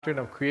doctrine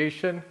of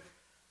creation.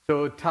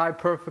 So it tied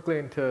perfectly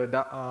into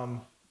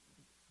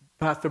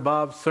Pastor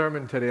Bob's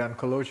sermon today on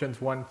Colossians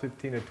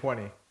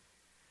 1:15-20.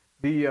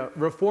 The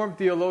Reformed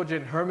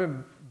theologian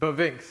Herman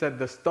Bavinck said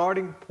the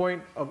starting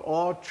point of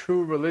all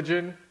true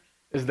religion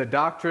is the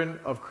doctrine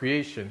of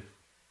creation.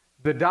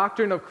 The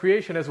doctrine of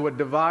creation is what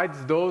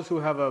divides those who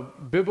have a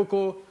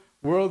biblical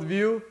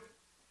worldview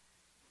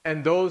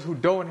and those who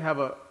don't have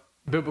a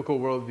biblical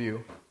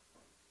worldview.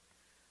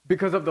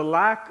 Because of the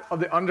lack of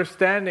the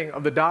understanding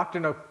of the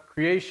doctrine of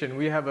creation,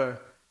 we have a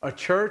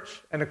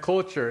church and a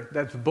culture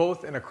that's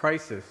both in a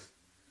crisis.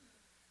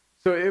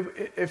 So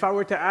if I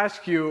were to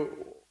ask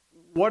you,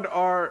 what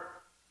are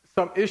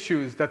some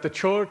issues that the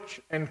church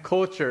and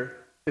culture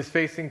is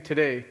facing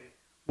today,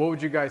 what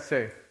would you guys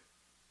say?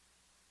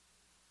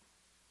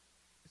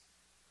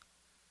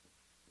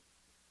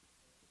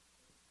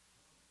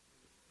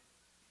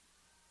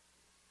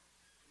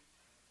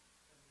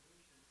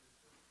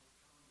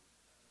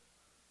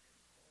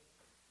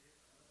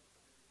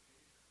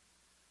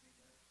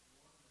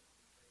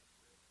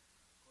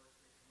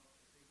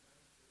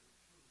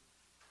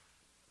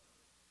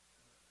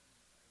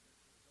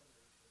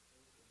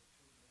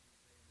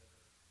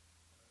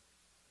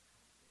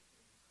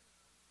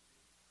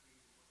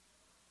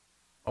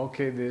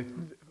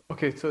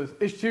 So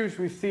issues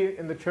we see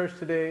in the church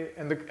today,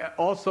 and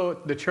also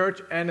the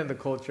church and in the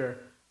culture,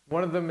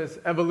 one of them is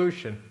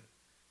evolution.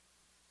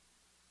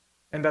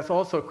 And that's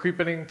also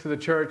creeping into the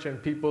church,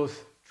 and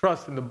people's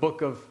trust in the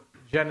book of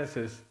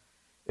Genesis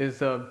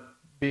is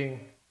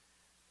being...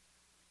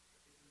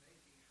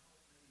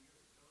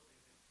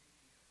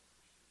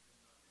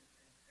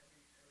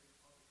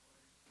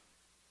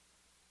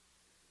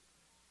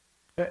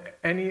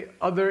 Any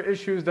other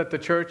issues that the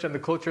church and the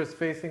culture is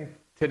facing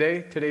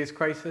today, today's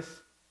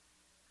crisis?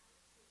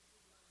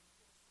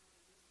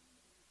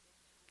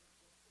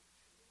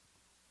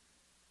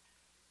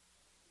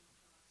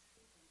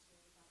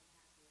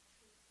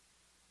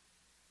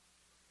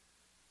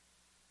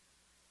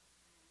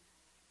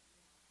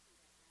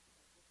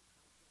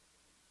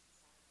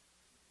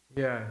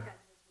 Yeah.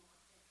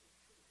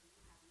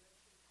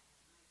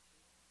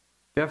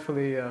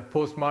 Definitely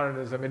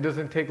postmodernism. It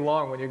doesn't take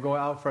long when you go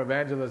out for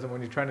evangelism,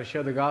 when you're trying to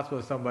share the gospel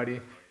with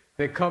somebody.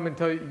 They come and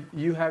tell you,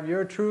 you have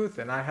your truth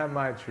and I have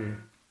my truth.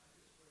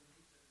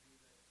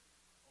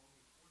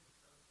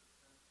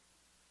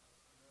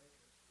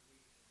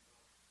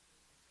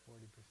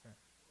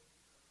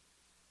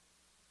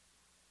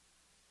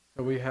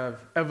 So we have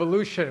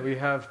evolution, we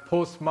have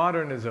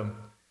postmodernism.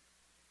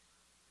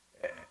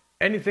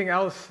 Anything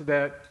else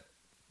that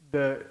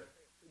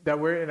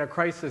we're in a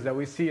crisis that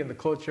we see in the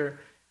culture?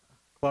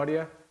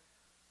 Claudia?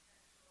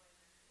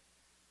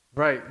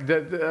 Right.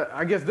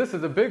 I guess this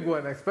is a big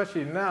one,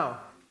 especially now.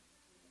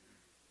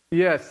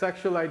 Yeah,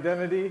 sexual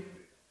identity.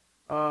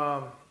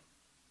 I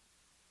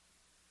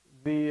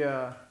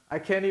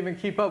can't even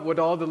keep up with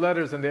all the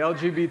letters in the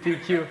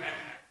LGBTQ.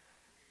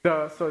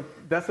 So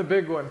that's a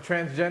big one.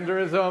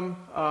 Transgenderism.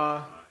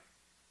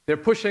 They're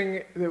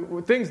pushing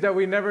things that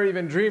we never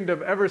even dreamed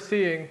of ever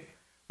seeing.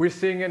 We're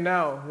seeing it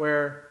now,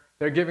 where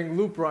they're giving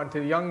Lupron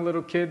to young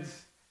little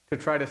kids to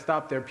try to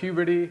stop their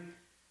puberty,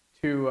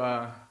 to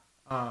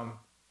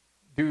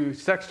do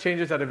sex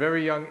changes at a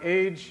very young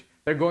age.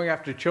 They're going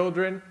after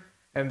children,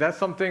 and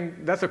that's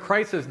a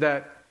crisis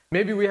that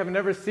maybe we have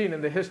never seen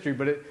in the history,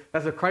 but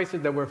that's a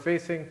crisis that we're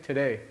facing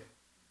today.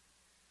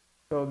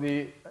 So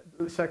the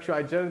sexual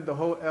identity, the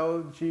whole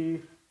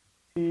LGBT,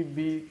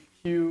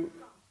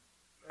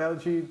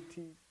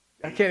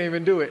 I can't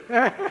even do it.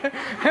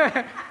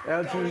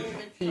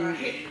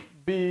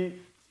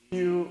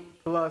 LGBTQ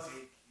plus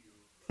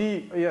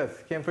T,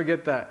 yes, can't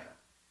forget that.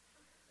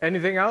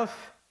 Anything else?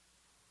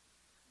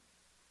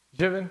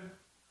 Jivan?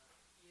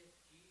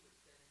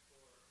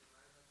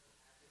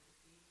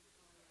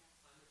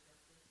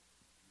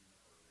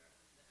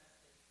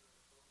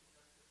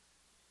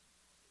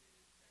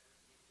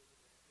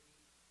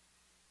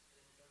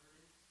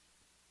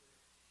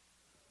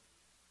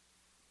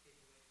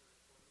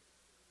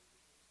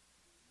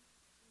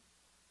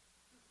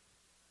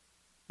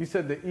 You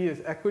said the E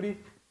is equity?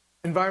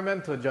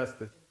 Environmental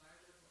justice.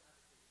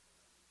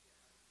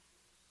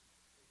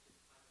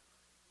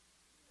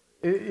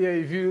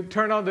 If you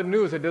turn on the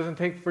news, it doesn't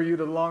take for you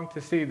too long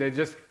to see. They're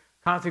just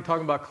constantly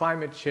talking about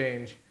climate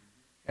change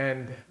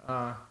and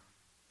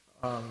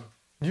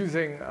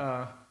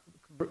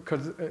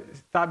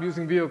stop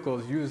using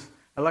vehicles, use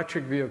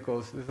electric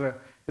vehicles.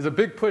 There's a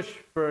big push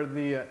for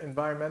the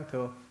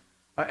environmental.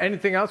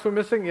 Anything else we're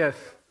missing? Yes.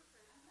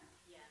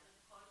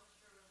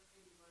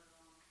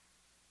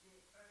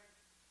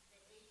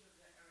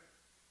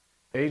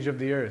 Age of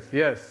the earth,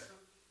 yes.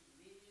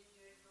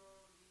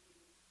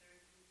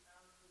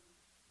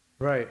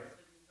 Right.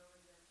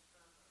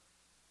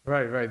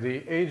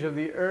 The age of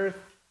the earth,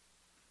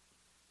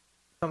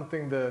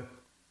 the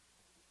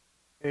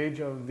age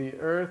of the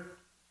earth.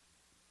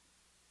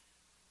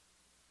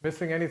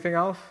 Missing anything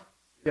else?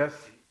 Yes?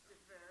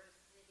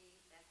 Diversity,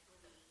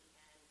 equity,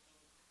 and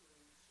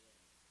inclusion.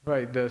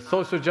 Right, the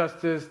social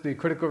justice, the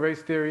critical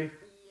race theory.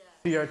 Yes.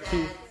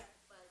 CRT.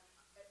 But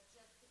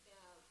just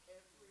about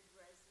every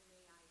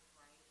resume I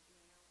write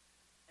now,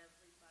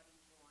 everybody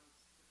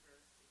wants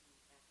diversity,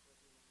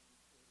 equity, and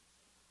inclusion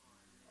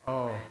on it.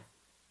 Oh.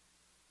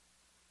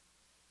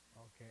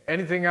 Okay.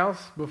 Anything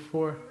else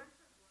before?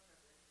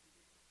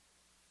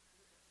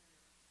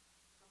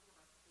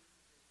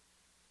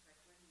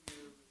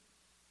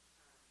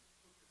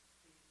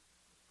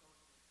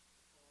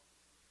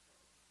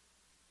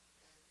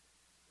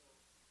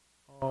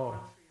 Oh.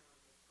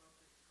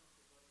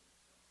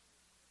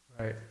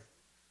 Right.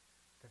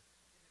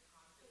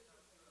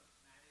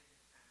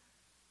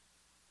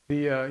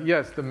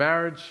 Yes, the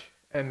marriage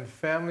and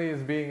family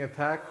is being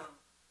attacked.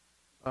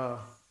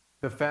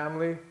 The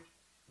family.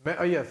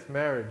 Yes,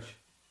 marriage.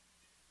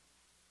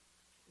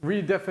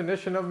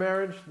 Redefinition of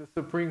marriage, the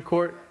Supreme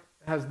Court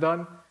has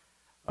done.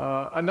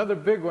 Another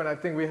big one I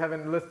think we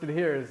haven't listed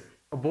here is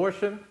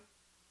abortion.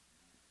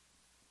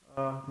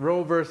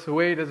 Roe versus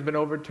Wade has been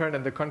overturned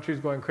and the country's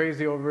going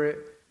crazy over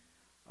it.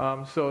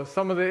 So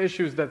some of the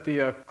issues that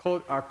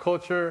our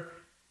culture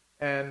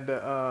and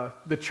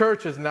the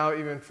church is now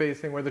even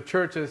facing, where the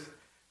church is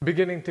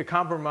beginning to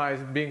compromise,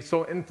 being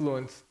so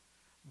influenced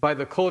by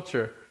the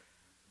culture.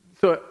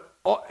 So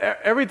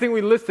everything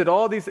we listed,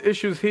 all these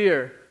issues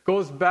here,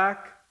 goes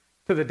back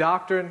to the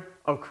doctrine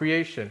of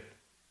creation.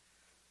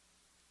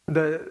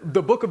 The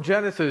book of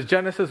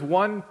Genesis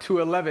 1 to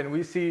 11,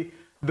 we see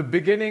the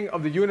beginning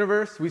of the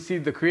universe, we see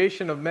the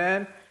creation of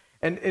man,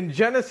 and in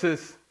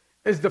Genesis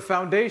is the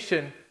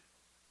foundation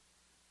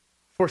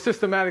for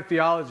systematic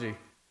theology.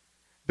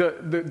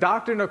 The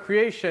doctrine of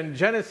creation,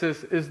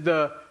 Genesis, is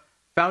the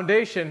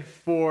foundation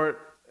for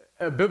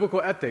biblical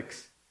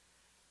ethics.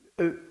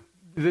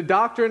 The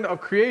doctrine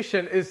of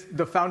creation is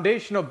the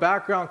foundational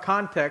background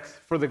context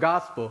for the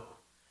gospel.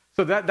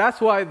 So that's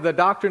why the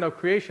doctrine of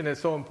creation is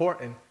so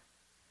important.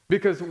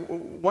 Because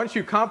once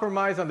you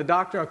compromise on the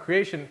doctrine of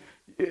creation,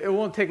 it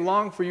won't take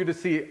long for you to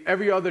see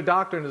every other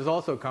doctrine is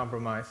also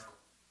compromised.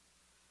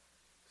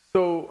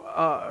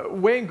 So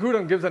Wayne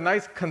Grudem gives a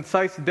nice,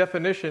 concise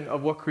definition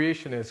of what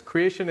creation is.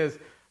 Creation is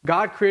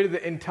God created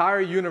the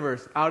entire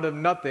universe out of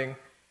nothing.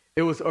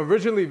 It was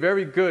originally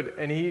very good,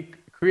 and he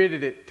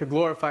created it to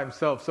glorify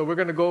himself. So we're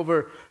going to go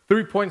over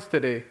 3 points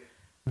today.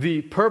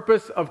 The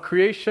purpose of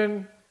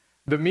creation,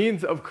 the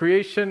means of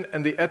creation,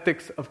 and the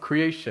ethics of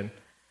creation.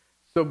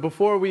 So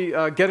before we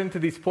get into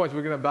these points,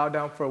 we're going to bow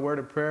down for a word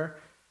of prayer.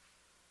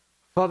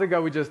 Father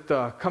God, we just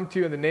come to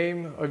you in the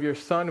name of your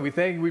Son. We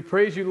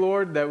praise you,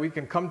 Lord, that we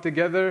can come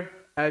together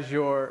as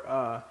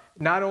your,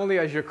 not only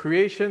as your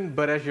creation,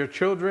 but as your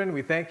children.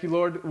 We thank you,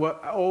 Lord,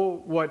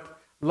 what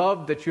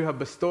love that you have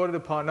bestowed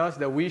upon us,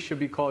 that we should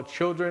be called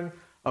children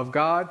of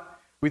God.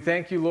 We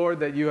thank you, Lord,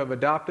 that you have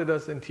adopted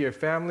us into your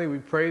family. We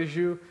praise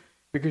you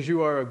because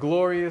you are a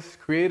glorious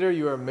creator.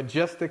 You are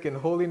majestic in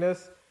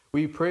holiness.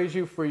 We praise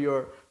you for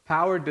your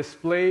power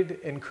displayed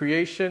in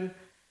creation,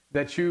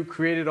 that you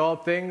created all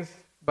things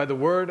by the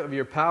word of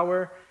your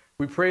power.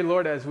 We pray,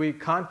 Lord, as we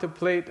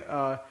contemplate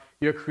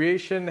your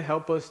creation,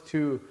 help us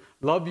to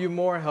love you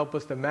more, help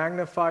us to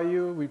magnify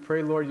you. We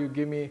pray, Lord,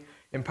 you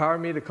empower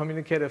me to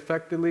communicate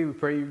effectively. We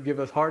pray you give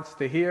us hearts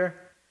to hear.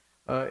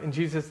 In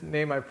Jesus'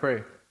 name I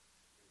pray.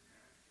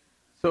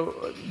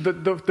 So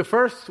the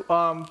first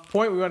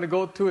point we want to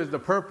go to is the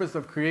purpose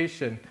of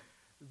creation.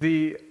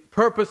 The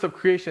purpose of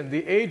creation,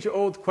 the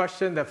age-old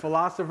question that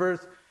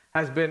philosophers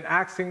has been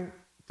asking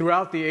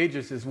throughout the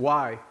ages is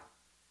why?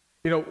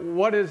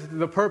 What is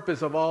the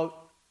purpose of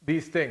all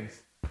these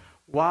things?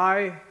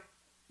 Why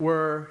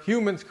were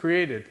humans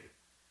created?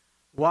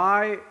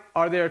 Why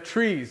are there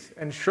trees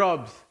and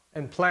shrubs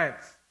and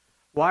plants?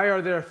 Why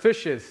are there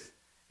fishes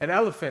and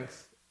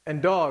elephants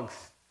and dogs?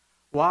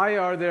 Why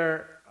are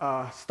there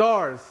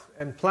stars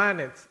and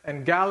planets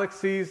and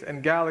galaxies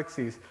and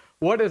galaxies?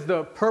 What is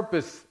the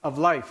purpose of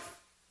life?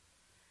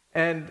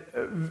 And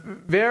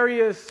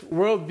various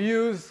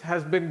worldviews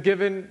has been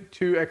given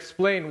to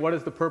explain what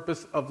is the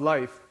purpose of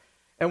life.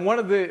 And one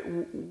of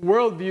the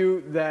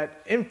worldview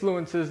that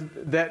influences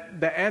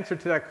the answer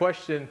to that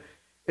question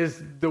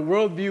is the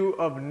worldview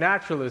of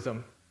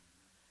naturalism.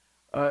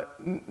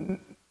 I'm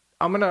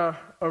going to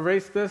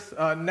erase this.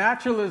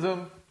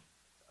 Naturalism,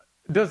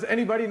 does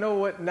anybody know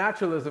what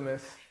naturalism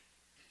is?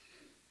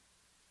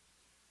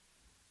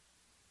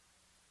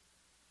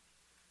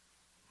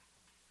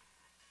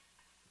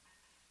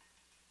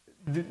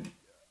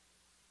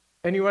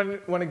 Anyone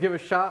want to give a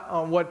shot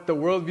on what the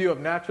worldview of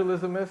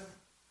naturalism is?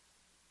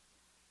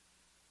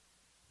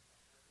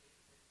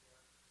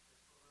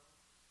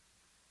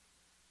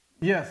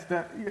 Yes,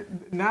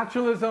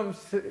 naturalism,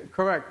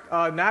 correct.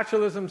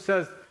 Naturalism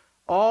says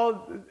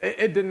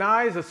it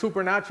denies a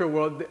supernatural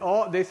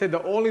world. They say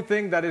the only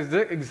thing that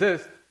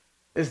exists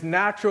is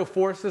natural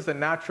forces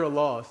and natural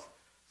laws.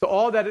 So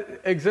all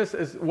that exists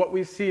is what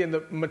we see in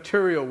the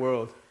material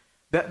world.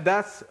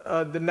 That's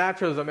the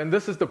naturalism, and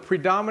this is the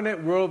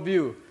predominant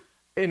worldview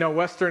in our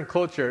Western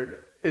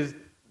culture, is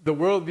the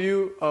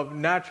worldview of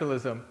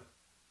naturalism.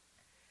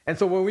 And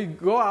so when we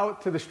go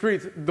out to the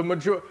streets,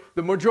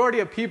 the majority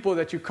of people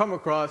that you come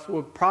across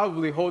will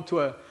probably hold to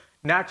a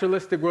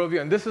naturalistic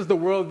worldview. And this is the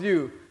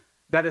worldview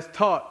that is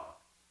taught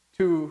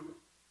to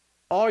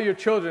all your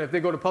children if they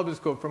go to public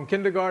school, from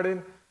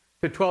kindergarten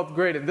to 12th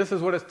grade. And this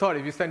is what is taught.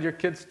 If you send your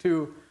kids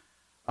to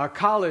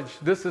college,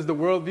 this is the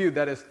worldview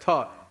that is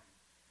taught.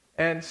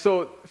 And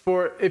so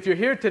if you're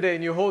here today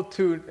and you hold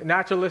to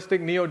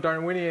naturalistic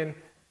neo-Darwinian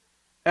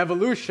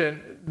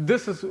evolution,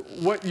 this is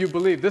what you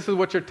believe. This is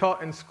what you're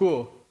taught in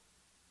school.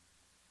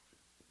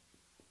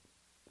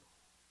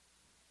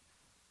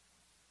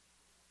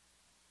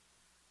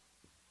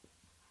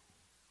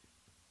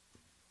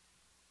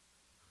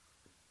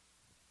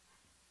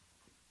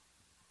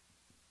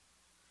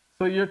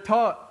 So you're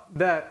taught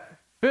that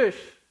fish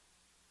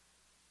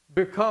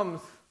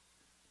becomes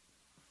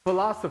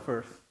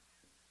philosophers.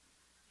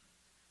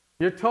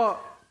 You're taught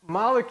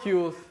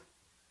molecules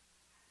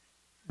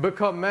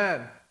become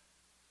man.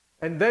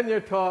 And then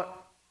you're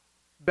taught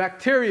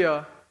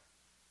bacteria,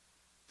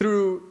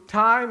 through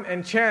time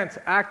and chance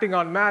acting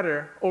on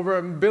matter over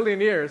 1 billion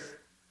years,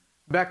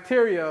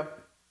 bacteria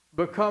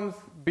becomes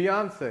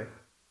Beyonce.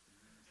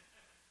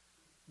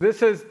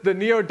 This is the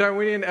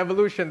neo-Darwinian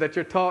evolution that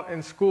you're taught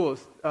in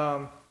schools.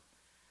 And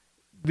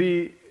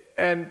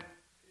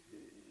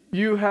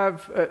you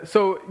have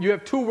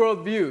two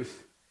worldviews.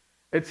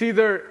 It's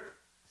either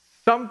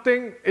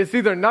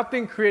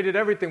nothing created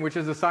everything, which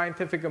is a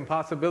scientific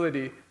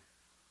impossibility,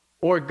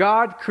 or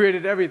God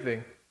created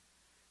everything.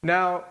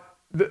 Now,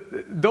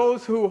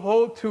 those who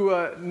hold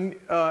to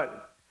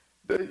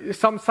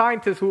some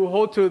scientists who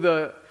hold to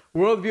the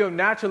worldview of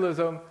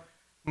naturalism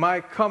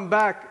might come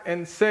back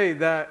and say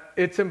that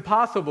it's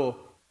impossible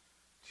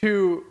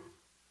to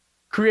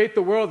create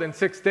the world in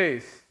 6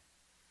 days.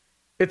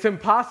 It's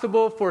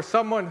impossible for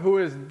someone who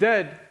is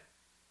dead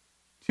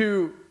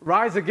to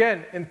rise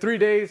again in 3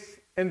 days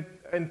and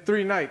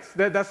 3 nights.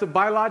 That's a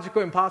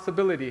biological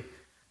impossibility.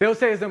 They'll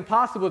say it's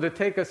impossible to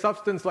take a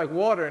substance like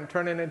water and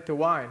turn it into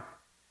wine.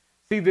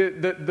 See,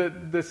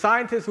 the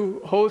scientist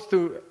who holds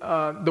to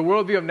the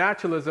worldview of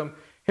naturalism,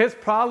 his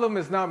problem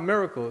is not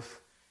miracles.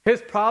 His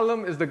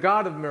problem is the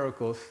God of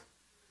miracles.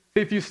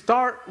 See, if you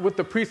start with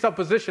the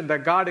presupposition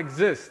that God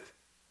exists,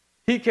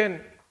 he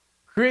can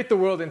create the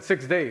world in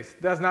 6 days.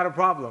 That's not a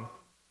problem.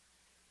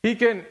 He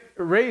can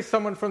raise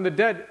someone from the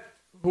dead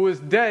who is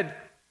dead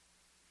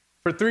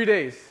for 3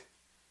 days.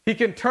 He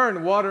can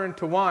turn water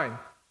into wine.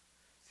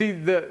 See,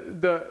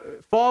 the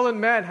fallen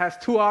man has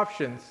two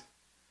options: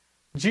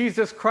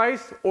 Jesus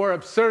Christ or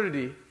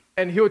absurdity.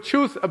 And he'll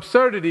choose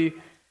absurdity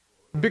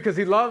because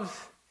he loves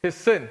his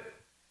sin.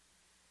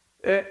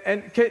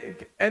 And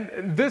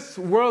this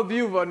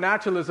worldview of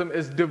naturalism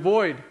is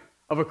devoid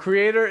of a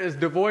creator, is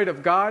devoid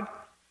of God.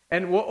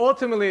 And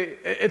ultimately,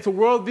 it's a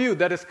worldview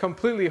that is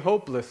completely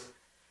hopeless.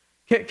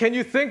 Can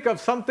you think of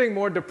something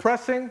more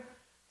depressing,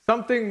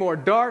 something more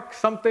dark,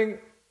 something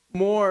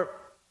more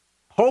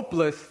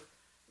hopeless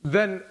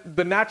than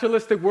the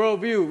naturalistic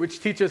worldview, which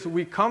teaches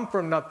we come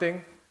from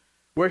nothing,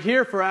 we're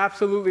here for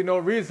absolutely no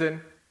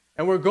reason,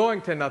 and we're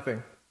going to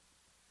nothing.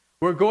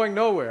 We're going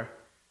nowhere.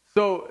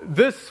 So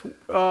this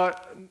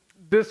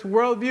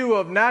worldview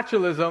of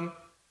naturalism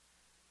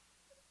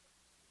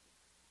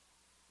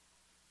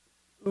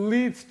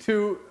leads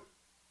to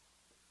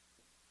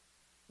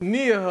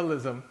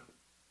nihilism.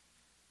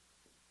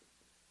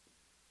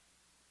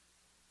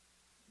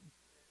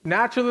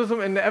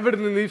 Naturalism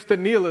inevitably leads to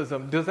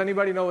nihilism. Does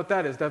anybody know what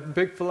that is? That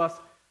big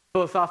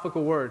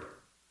philosophical word.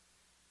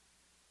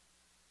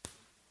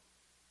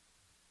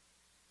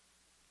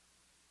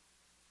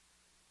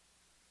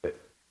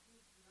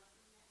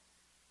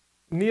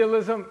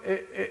 Nihilism,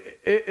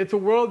 it's a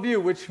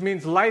worldview which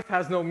means life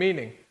has no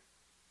meaning.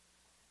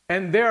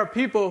 And there are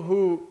people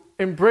who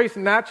embrace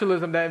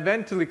naturalism that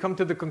eventually come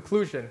to the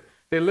conclusion.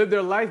 They live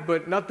their life,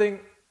 but nothing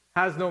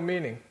has no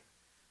meaning.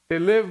 They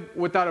live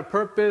without a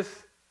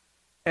purpose.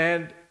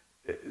 And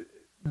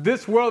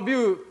this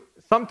worldview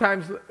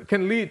sometimes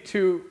can lead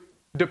to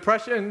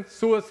depression,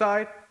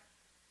 suicide.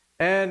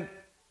 And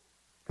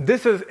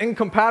this is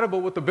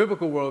incompatible with the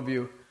biblical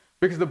worldview,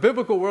 because the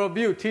biblical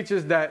worldview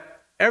teaches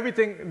that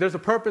everything, there's a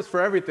purpose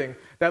for everything.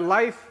 That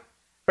life,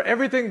 for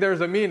everything,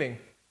 there's a meaning.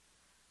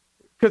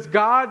 Because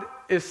God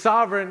is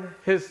sovereign,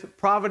 his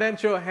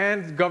providential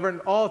hands govern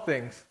all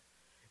things.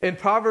 In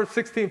Proverbs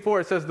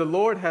 16:4, it says, "The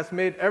Lord has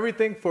made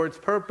everything for its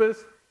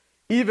purpose,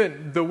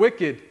 even the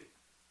wicked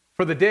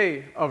for the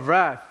day of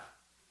wrath."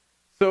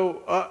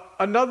 So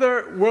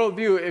another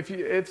worldview,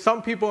 if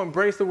some people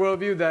embrace the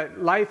worldview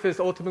that life is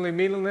ultimately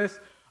meaningless,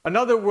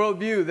 another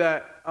worldview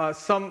that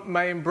some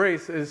may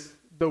embrace is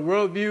the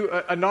worldview,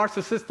 a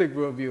narcissistic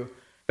worldview,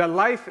 that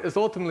life is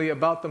ultimately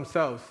about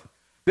themselves.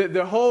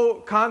 The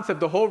whole concept,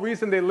 the whole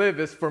reason they live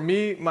is for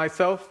me,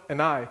 myself,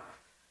 and I.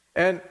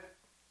 And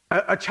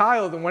a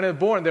child, when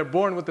they're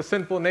born with a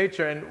sinful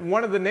nature, and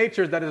one of the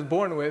natures that is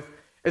born with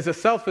is a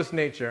selfish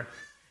nature.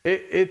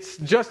 It's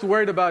just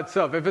worried about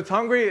itself. If it's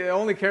hungry, it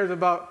only cares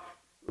about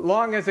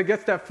long as it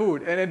gets that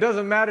food. And it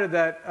doesn't matter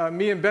that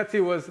me and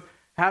Betsy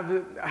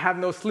have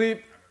no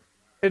sleep.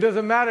 It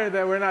doesn't matter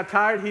that we're not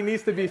tired. He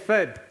needs to be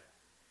fed.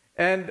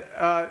 And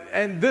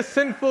this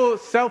sinful,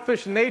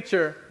 selfish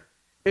nature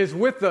is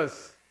with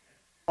us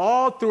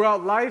all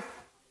throughout life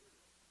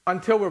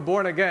until we're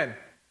born again.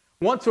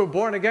 Once we're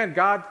born again,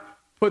 God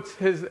puts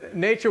his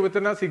nature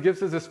within us. He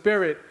gives us a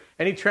spirit,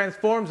 and he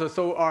transforms us.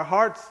 So our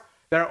hearts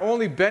that are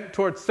only bent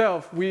towards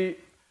self,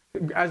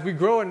 as we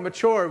grow and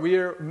mature, we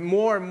are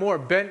more and more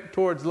bent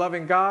towards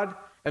loving God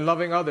and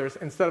loving others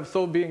instead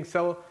of being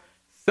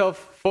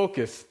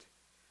self-focused.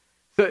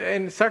 So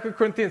in 2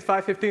 Corinthians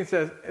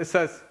 5:15 it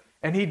says,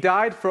 "And he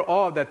died for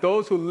all, that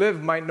those who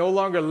live might no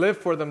longer live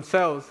for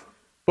themselves,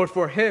 but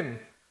for him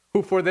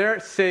who for their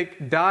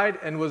sake died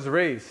and was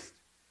raised."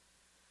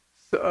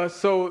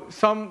 So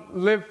some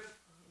live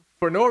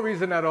for no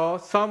reason at all,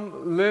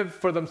 some live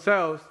for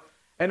themselves,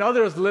 and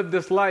others live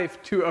this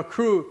life to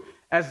accrue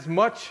as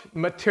much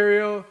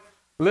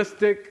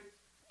materialistic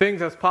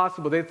things as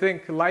possible. They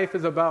think life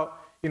is about,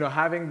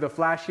 having the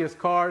flashiest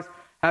cars,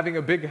 having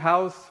a big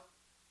house,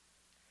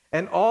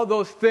 and all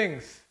those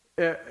things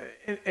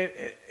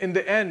in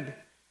the end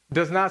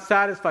does not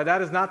satisfy.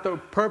 That is not the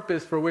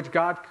purpose for which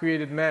God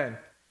created man.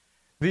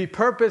 The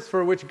purpose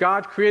for which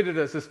God created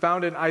us is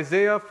found in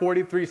Isaiah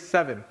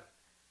 43:7.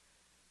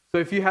 So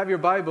if you have your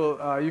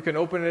Bible, you can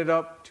open it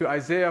up to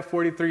Isaiah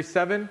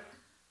 43:7.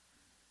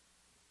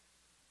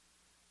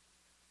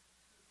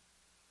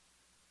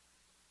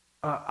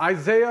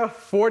 Isaiah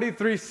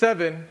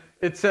 43:7,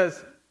 it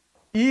says,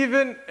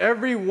 "Even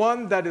every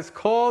one that is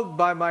called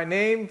by my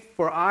name,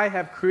 for I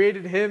have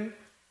created him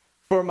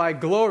for my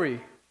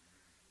glory.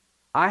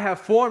 I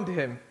have formed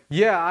him.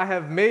 Yeah, I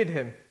have made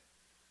him."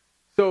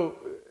 So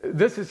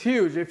this is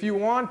huge. If you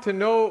want to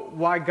know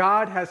why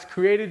God has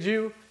created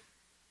you,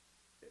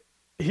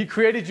 he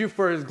created you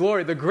for his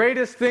glory. The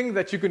greatest thing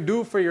that you can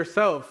do for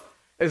yourself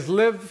is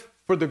live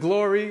for the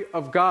glory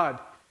of God.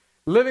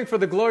 Living for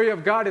the glory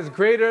of God is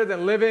greater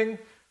than living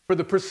for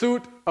the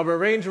pursuit of a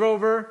Range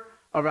Rover,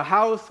 of a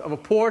house, of a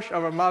Porsche,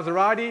 of a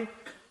Maserati.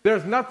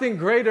 There's nothing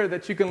greater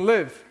that you can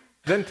live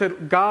than to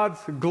God's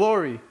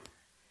glory.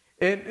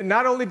 And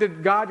not only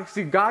did God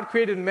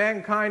created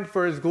mankind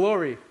for his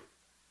glory.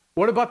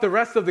 What about the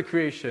rest of the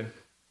creation?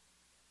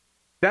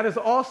 That is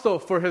also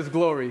for his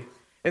glory.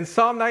 In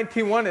Psalm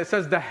 19:1, it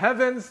says, "The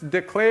heavens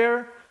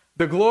declare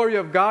the glory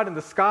of God, and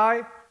the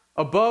sky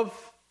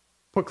above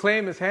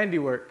proclaim his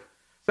handiwork."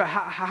 So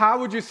how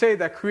would you say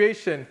that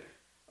creation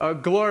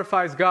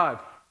glorifies God?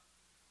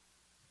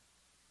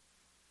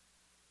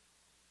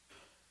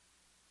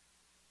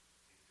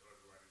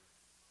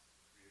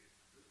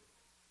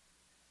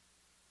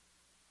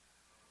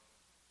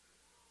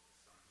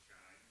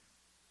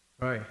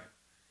 Right.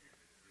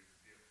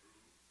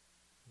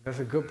 That's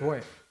a good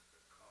point.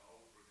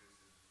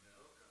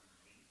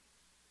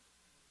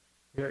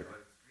 Yeah.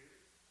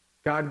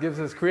 God gives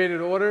us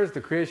created orders,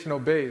 the creation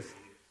obeys.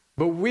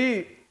 But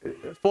we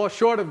fall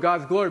short of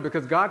God's glory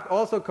because God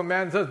also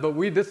commands us, but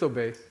we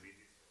disobey.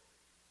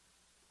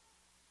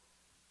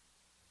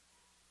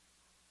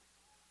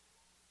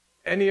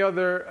 Any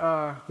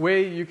other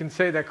way you can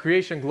say that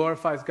creation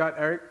glorifies God,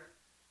 Eric?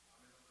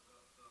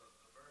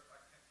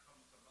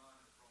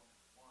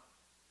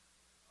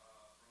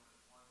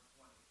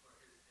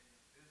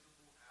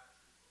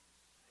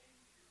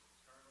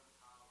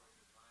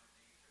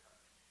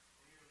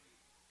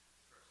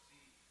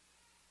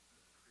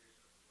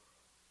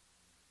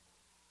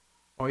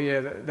 Oh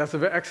yeah, that's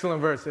an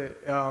excellent verse.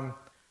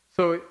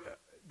 So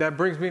that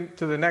brings me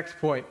to the next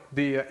point,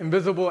 the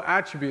invisible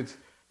attributes.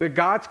 That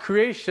God's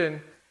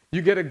creation,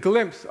 you get a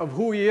glimpse of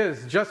who he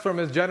is just from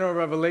his general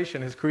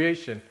revelation, his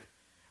creation.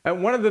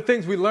 And one of the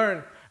things we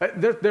learn,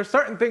 there's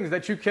certain things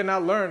that you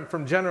cannot learn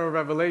from general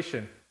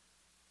revelation,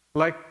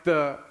 like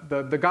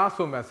the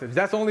gospel message.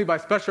 That's only by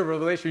special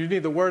revelation. You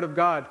need the word of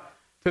God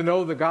to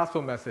know the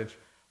gospel message.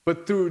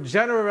 But through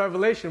general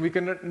revelation, we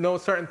can know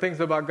certain things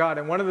about God.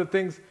 And one of the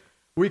things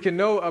we can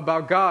know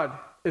about God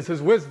is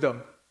his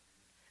wisdom.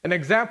 An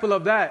example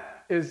of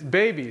that is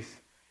babies,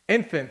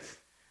 infants.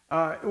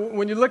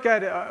 When you look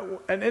at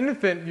an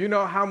infant, you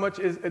know how much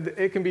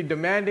it can be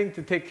demanding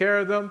to take care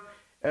of them.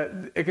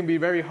 It can be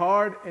very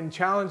hard and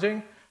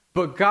challenging.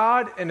 But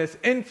God, in his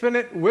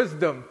infinite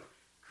wisdom,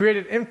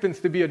 created infants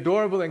to be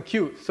adorable and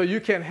cute. So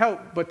you can't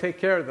help but take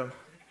care of them.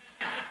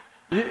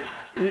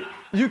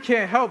 You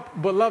can't help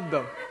but love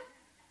them.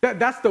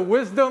 That's the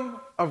wisdom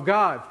of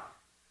God.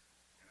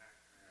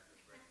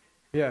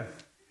 Yes.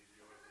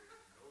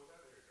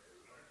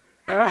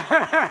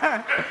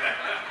 That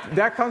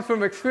comes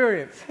from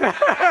experience.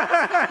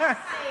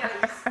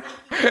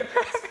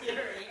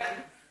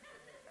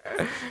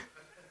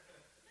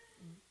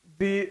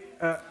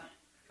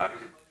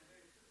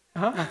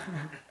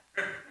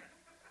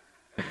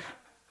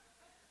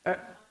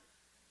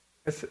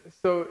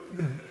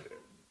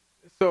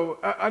 So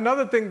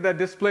another thing that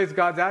displays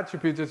God's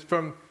attributes is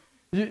from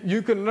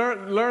you can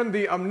learn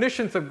the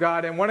omniscience of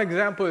God, and one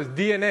example is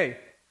DNA.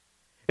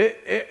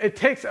 It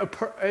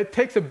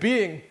takes a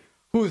being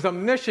who's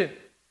omniscient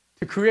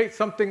to create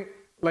something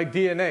like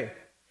DNA.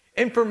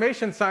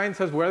 Information science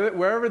says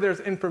wherever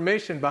there's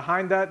information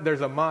behind that,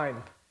 there's a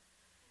mind.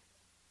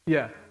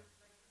 Yeah.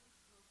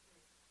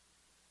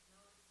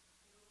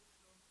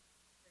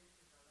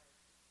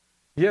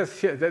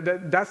 Yes,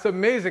 that's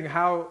amazing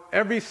how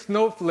every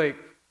snowflake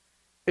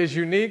is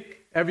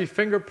unique, every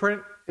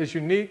fingerprint is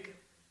unique.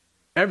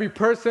 Every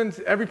person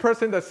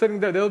that's sitting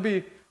there, there'll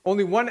be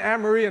only one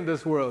Anne-Marie in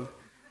this world.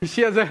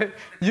 She has a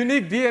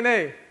unique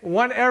DNA.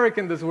 One Eric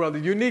in this world, a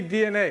unique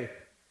DNA.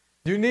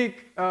 Unique,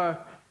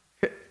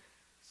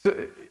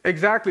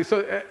 exactly.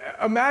 So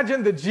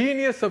imagine the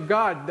genius of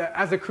God that,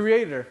 as a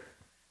creator,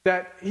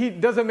 that he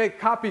doesn't make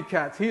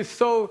copycats. He's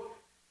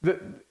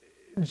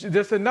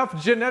there's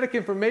enough genetic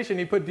information,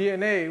 he put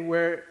DNA,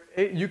 where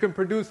you can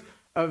produce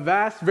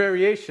vast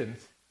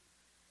variations.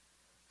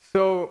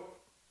 So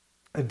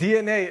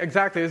DNA,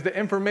 exactly, is the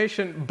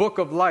information book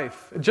of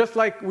life. Just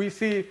like we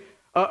see,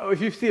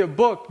 if you see a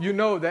book, you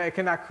know that it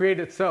cannot create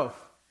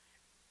itself.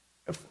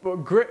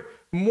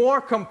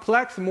 More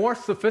complex, more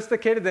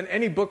sophisticated than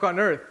any book on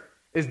earth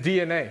is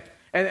DNA.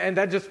 And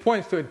that just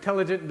points to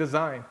intelligent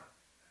design.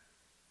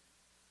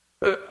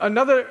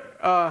 Another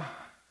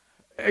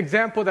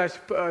example that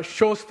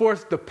shows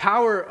forth the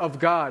power of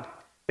God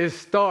is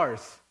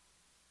stars.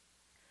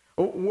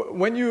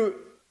 When you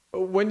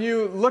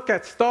look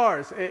at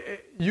stars,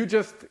 you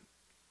just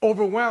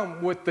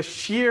overwhelmed with the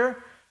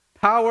sheer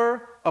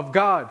power of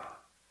God.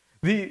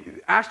 The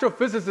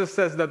astrophysicist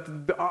says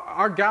that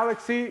our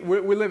galaxy,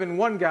 we live in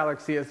one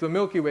galaxy, it's the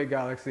Milky Way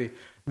galaxy.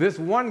 This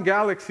one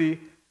galaxy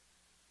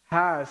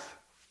has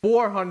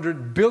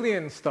 400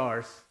 billion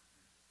stars.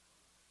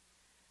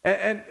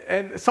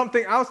 And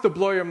something else to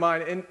blow your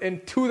mind,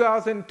 in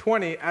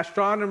 2020,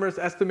 astronomers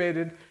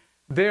estimated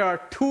there are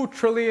 2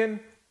 trillion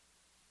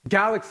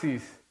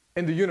galaxies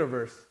in the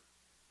universe.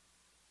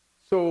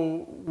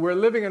 So we're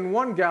living in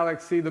one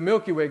galaxy, the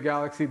Milky Way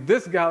galaxy.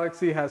 This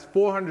galaxy has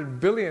 400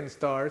 billion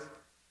stars,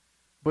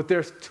 but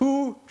there's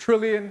 2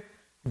 trillion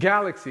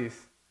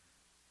galaxies.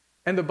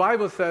 And the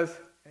Bible says,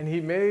 and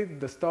he made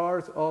the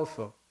stars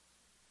also.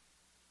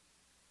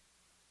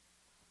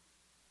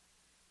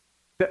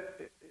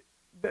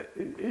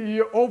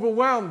 You're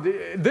overwhelmed.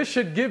 This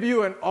should give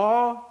you an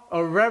awe,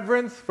 a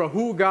reverence for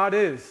who God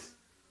is.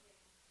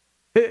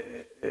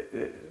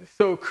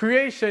 So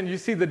creation, you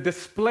see the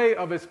display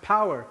of his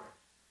power.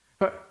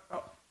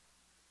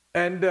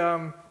 And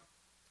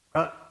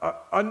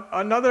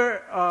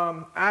another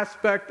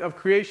aspect of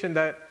creation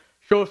that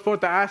shows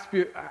forth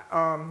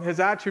his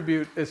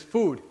attribute is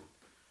food.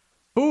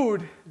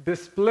 Food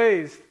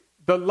displays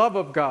the love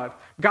of God.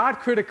 God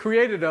could have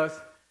created us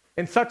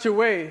in such a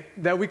way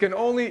that we can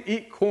only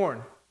eat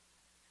corn.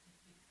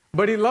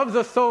 But he loves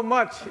us so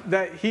much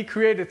that he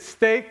created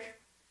steak,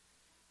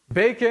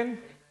 bacon.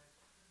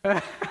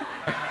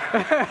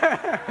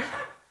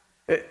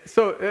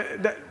 So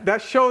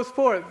that shows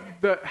forth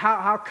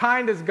how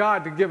kind is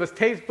God to give us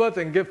taste buds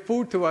and give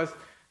food to us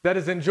that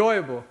is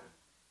enjoyable.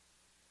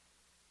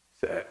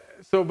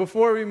 So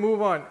before we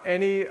move on,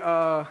 any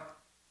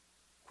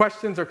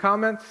questions or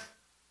comments?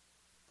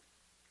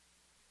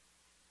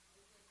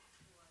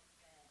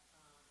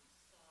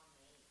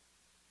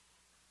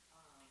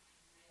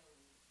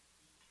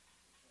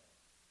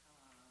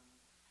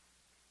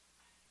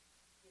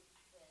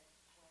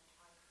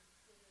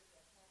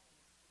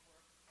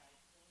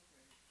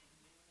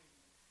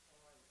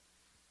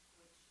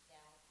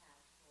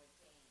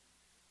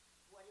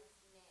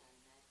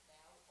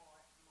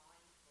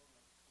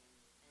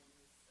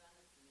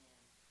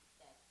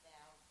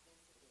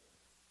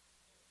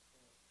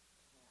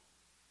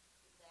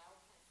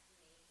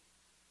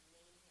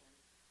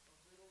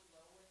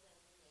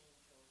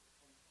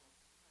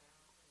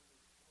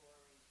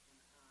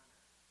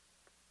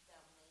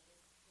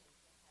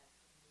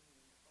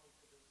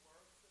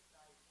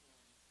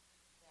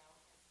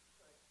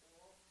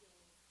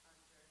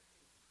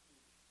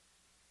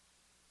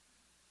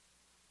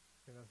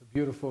 That's a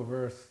beautiful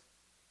verse.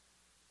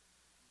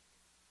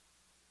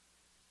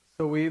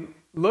 So we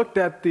looked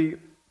at the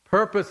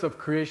purpose of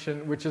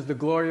creation, which is the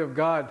glory of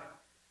God.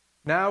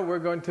 Now we're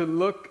going to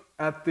look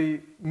at the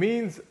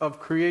means of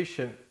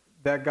creation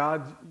that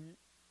God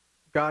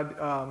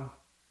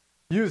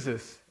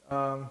uses.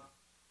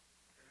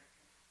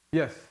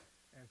 Yes,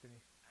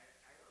 Anthony.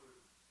 I always,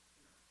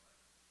 came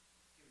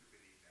to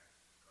believe that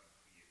God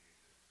created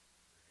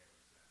the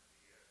heavens and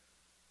the earth.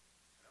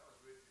 And I was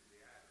raised in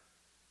the island.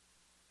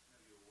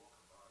 You walk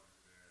about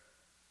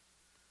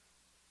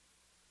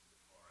in the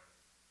forest,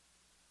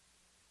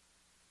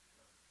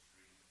 lots of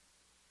trees,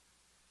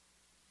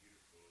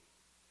 beautiful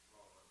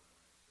flowers, and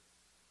it's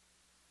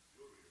just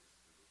glorious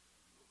to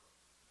look at.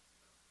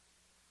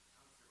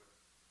 I would say,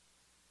 but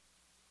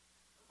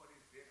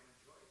nobody's there to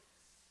enjoy this.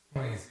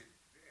 Why is it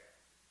there?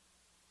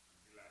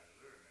 Until I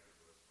learned that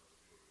it was for the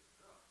glory of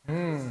God.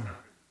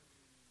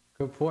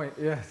 Good point,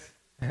 yes.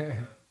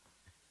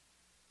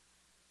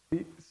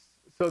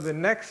 So the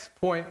next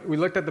point, we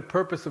looked at the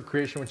purpose of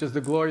creation, which is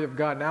the glory of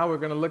God. Now we're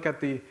going to look at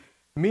the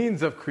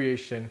means of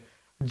creation.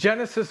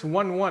 Genesis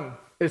 1:1,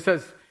 it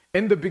says,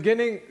 in the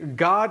beginning,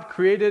 God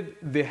created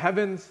the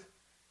heavens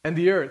and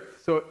the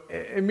earth. So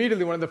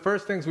immediately, one of the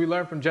first things we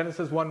learn from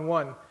Genesis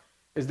 1:1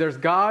 is there's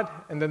God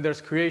and then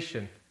there's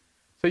creation.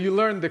 So you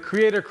learn the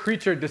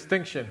creator-creature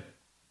distinction.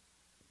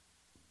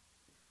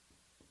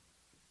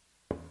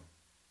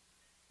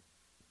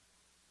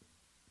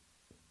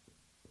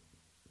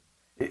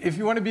 if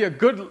you want to be a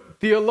good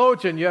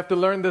theologian, you have to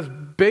learn this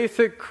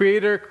basic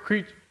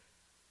creator-creature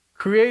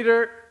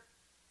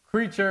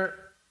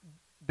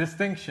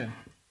distinction.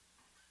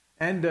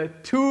 And the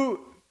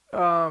two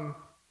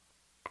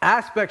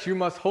aspects you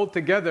must hold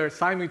together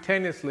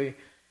simultaneously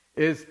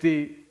is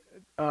the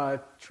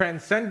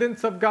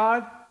transcendence of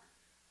God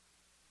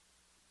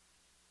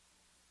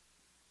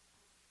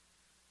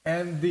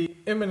and the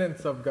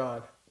immanence of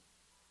God.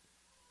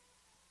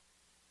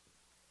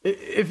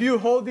 If you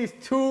hold these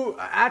two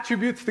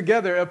attributes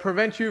together, it'll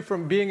prevent you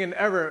from being in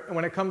error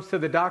when it comes to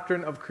the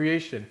doctrine of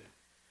creation.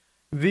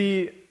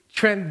 The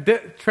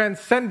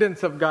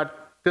transcendence of God.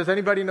 Does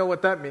anybody know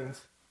what that means?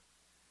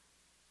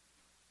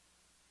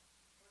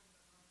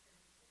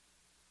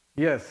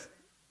 Yes.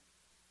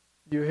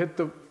 You hit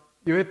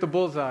the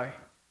bullseye,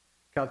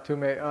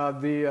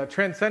 Kaltume. The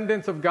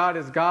transcendence of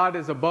God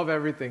is above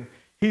everything.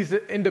 He's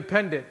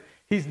independent.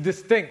 He's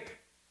distinct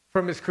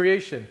from his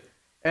creation.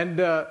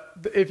 And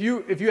if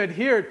you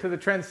adhere to the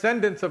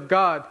transcendence of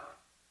God,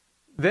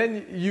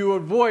 then you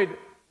avoid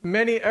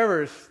many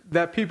errors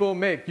that people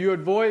make. You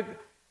avoid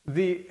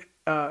the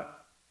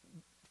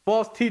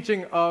false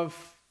teaching of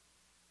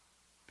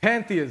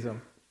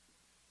pantheism.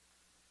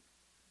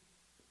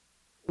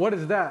 What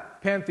is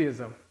that?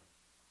 Pantheism.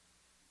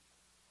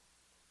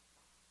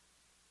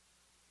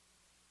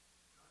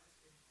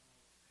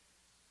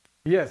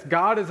 Yes,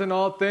 God is in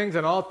all things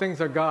and all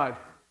things are God.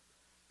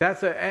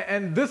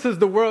 And this is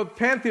the world,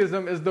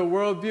 pantheism is the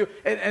worldview.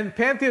 And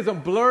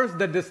pantheism blurs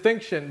the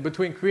distinction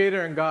between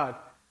creator and God.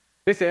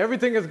 They say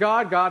everything is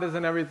God, God is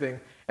in everything.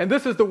 And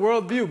this is the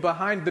worldview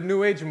behind the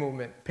New Age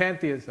movement,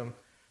 pantheism.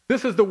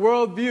 This is the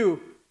worldview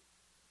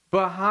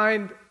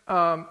behind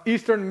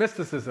Eastern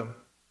mysticism,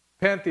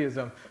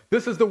 pantheism.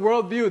 This is the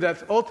worldview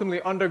that ultimately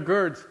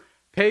undergirds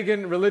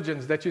pagan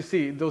religions that you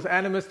see. Those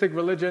animistic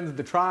religions,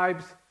 the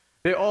tribes,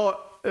 they all,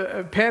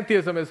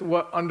 pantheism is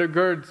what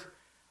undergirds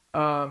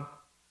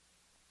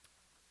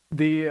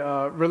the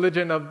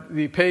religion of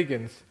the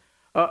pagans.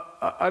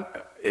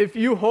 If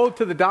you hold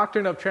to the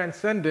doctrine of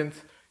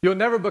transcendence, you'll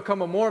never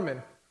become a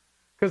Mormon.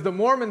 Because the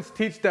Mormons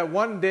teach that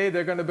one day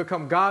they're going to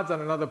become gods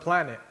on another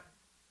planet.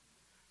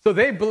 So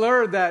they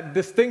blur that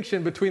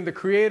distinction between the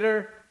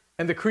creator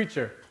and the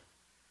creature.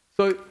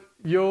 So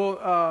you'll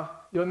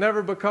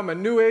never become a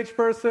New Age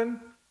person.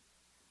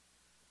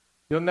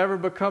 You'll never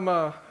become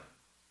a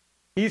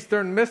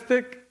Eastern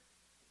mystic.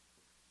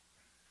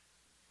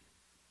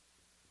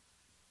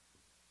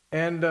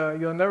 And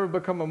you'll never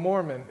become a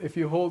Mormon if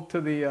you hold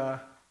to the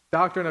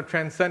doctrine of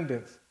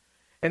transcendence.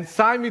 And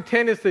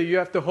simultaneously, you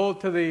have to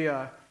hold to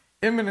the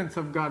immanence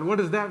of God. What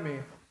does that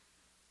mean?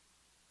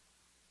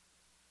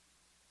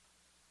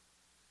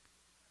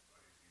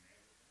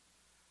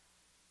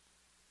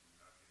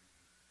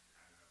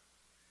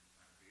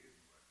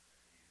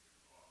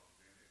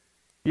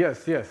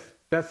 Yes,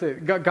 that's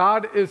it.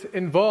 God is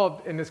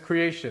involved in his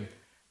creation.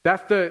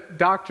 That's the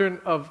doctrine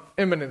of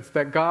immanence,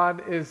 that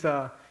God is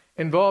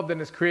involved in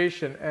his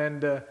creation.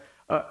 And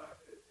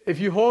if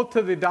you hold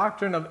to the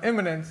doctrine of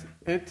immanence,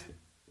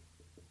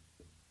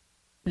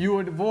 you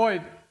would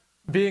avoid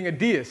being a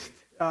deist.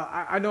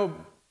 I know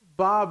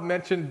Bob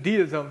mentioned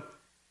deism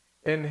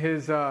in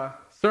his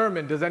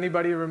sermon. Does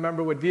anybody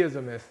remember what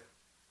deism is?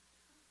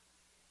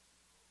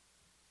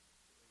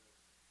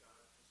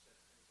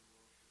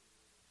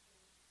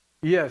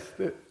 Yes,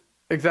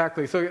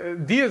 exactly. So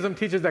deism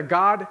teaches that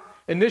God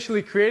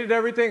initially created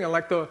everything, and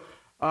like the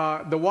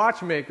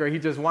watchmaker, he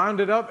just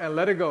wound it up and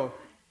let it go,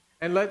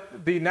 and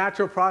let the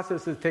natural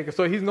processes take it.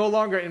 So he's no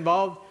longer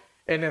involved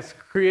in his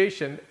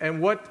creation.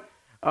 And what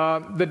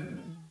the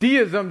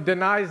deism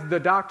denies the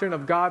doctrine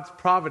of God's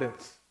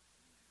providence,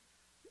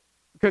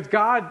 because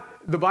God,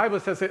 the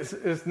Bible says,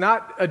 is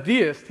not a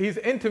deist. He's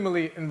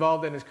intimately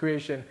involved in his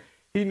creation.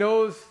 He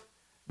knows.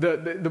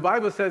 The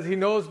Bible says he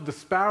knows the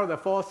sparrow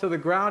that falls to the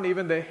ground,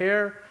 even the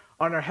hair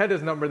on our head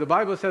is numbered. The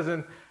Bible says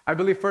in, I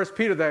believe, 1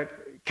 Peter, that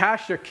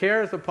cast your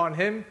cares upon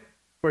him,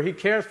 for he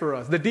cares for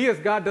us. The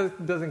deist God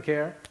doesn't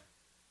care.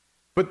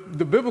 But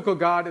the biblical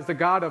God is the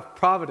God of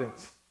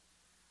providence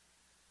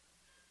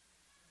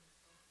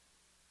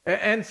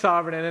and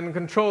sovereign and in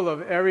control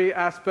of every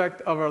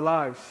aspect of our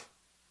lives.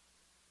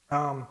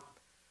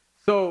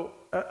 So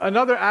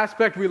another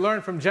aspect we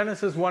learn from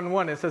Genesis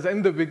 1:1, it says,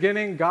 in the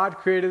beginning God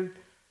created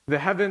the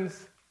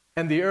heavens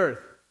and the earth.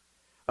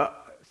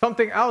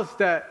 Something else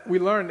that we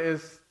learned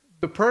is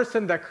the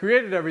person that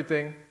created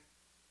everything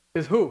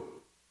is who?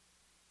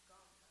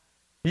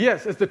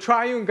 Yes, it's the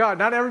triune God.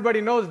 Not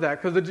everybody knows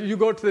that, because you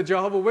go to the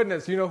Jehovah's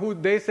Witness, you know who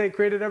they say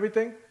created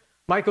everything?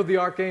 Michael the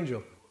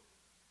Archangel.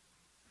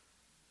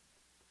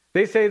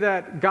 They say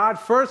that God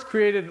first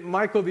created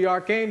Michael the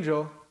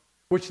Archangel,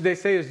 which they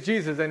say is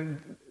Jesus,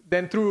 and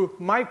then through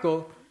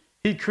Michael,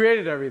 he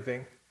created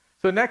everything.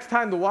 So next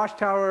time the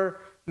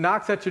Watchtower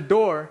knocks at your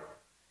door,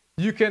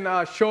 you can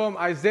show him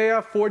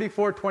Isaiah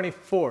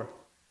 44:24.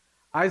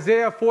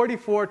 Isaiah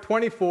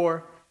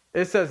 44:24,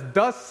 it says,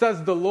 thus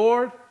says the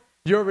Lord,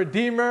 your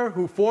Redeemer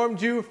who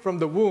formed you from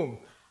the womb.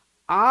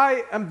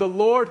 I am the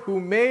Lord who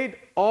made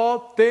all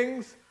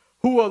things,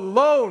 who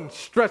alone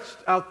stretched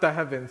out the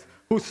heavens,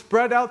 who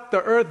spread out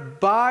the earth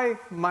by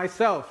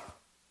myself.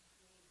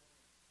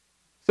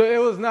 So it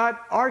was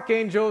not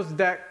archangels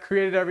that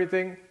created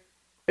everything.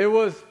 It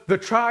was the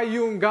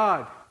triune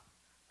God.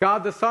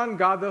 God the Son,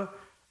 God the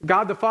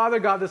Father,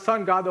 God the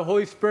Son, God the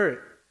Holy Spirit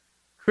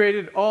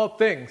created all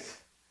things.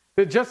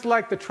 That just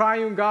like the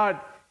triune God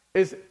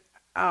is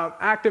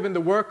active in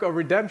the work of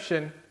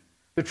redemption,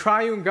 the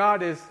triune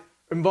God is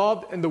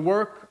involved in the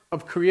work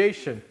of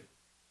creation.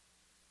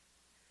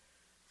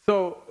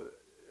 So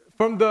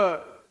from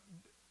the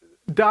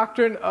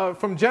doctrine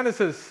from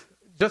Genesis,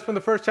 just from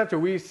the first chapter,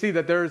 we see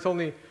that there is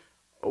only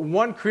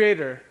one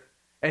creator,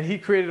 and he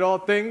created all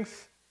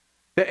things.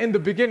 That in the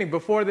beginning,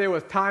 before there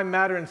was time,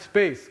 matter, and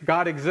space,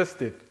 God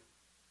existed.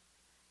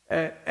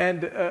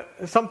 And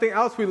something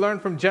else we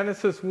learned from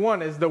Genesis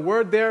 1 is the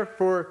word there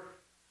for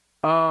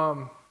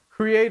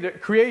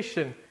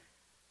creation,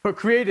 for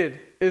created,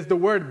 is the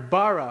word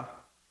bara.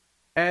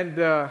 And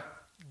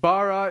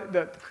bara,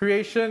 the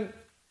creation,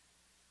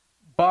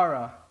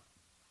 bara.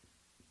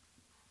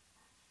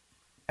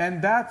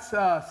 And that's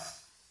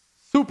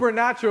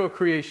supernatural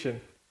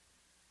creation.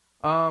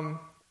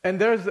 And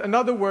there's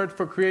another word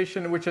for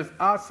creation, which is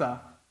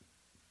asa,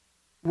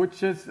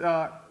 which is,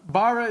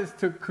 bara is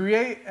to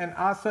create and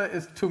asa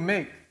is to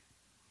make.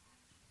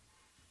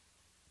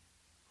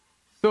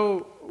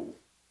 So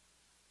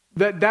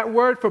that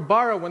word for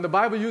bara, when the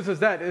Bible uses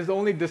that, is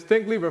only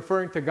distinctly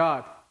referring to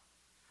God.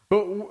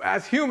 But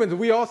as humans,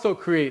 we also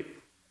create.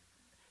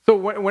 So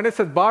when it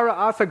says bara,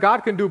 asa,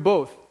 God can do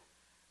both.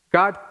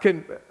 God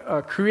can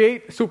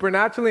create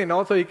supernaturally, and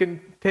also he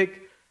can take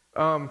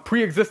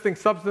pre-existing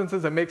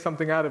substances and make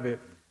something out of it.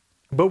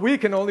 But we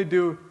can only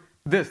do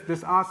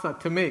this asa,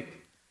 to make.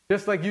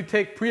 Just like you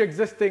take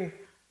pre-existing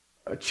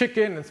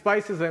chicken and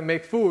spices and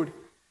make food,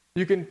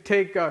 you can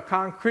take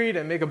concrete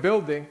and make a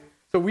building.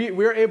 So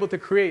we're able to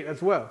create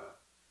as well.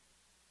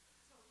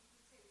 So you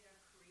say we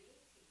are creative.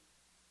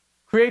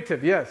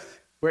 Creative, yes.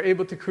 We're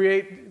able to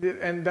create,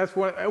 and that's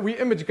what we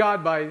image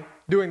God by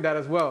doing that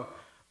as well.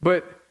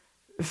 But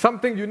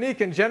something unique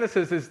in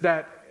Genesis is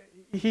that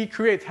he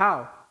creates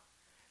how?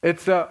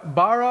 It's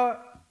bara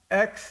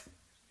ex,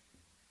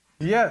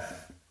 yes.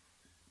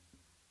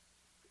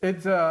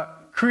 It's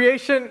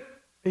creation,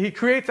 he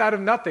creates out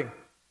of nothing.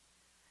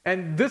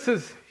 And this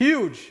is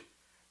huge,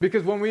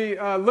 because when we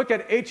look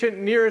at ancient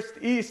Near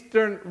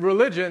Eastern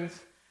religions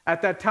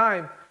at that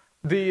time,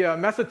 the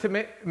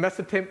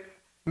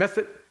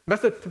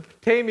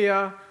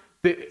Mesopotamia,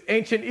 the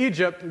ancient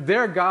Egypt,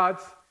 their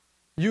gods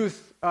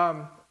used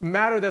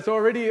matter that's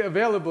already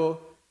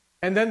available,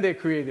 and then they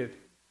created.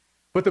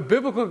 But the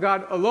biblical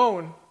God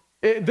alone,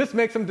 this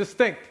makes him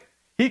distinct.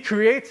 He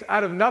creates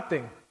out of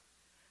nothing.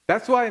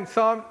 That's why in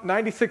Psalm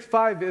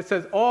 96:5 it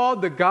says, all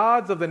the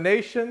gods of the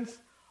nations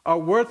are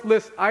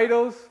worthless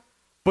idols,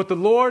 but the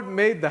Lord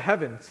made the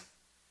heavens.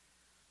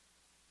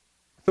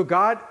 So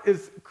God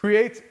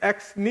creates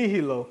ex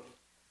nihilo.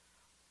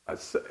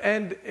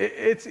 And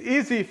it's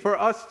easy for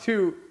us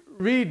to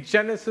read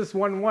Genesis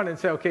 1:1 and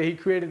say, okay, he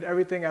created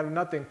everything out of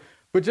nothing.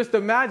 But just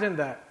imagine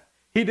that.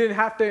 He didn't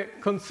have to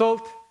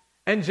consult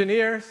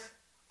engineers,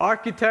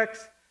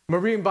 architects,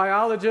 marine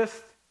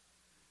biologists,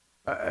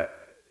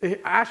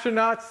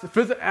 astronauts,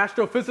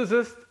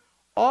 astrophysicists.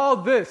 All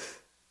this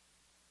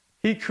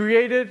he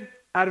created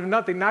out of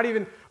nothing. Not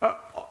even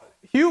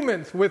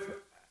humans with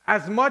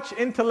as much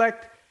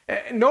intellect.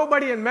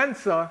 Nobody in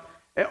Mensa,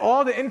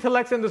 all the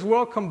intellects in this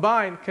world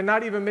combined,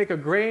 cannot even make a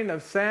grain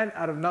of sand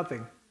out of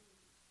nothing.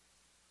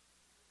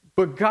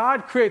 But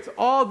God creates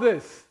all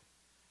this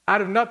out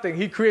of nothing.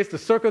 He creates the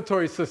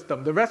circulatory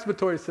system, the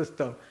respiratory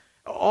system,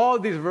 all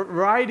these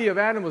variety of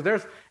animals.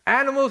 There's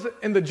animals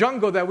in the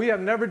jungle that we have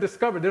never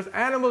discovered. There's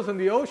animals in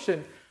the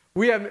ocean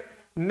we have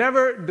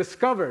never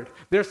discovered.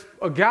 There's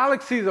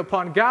galaxies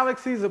upon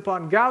galaxies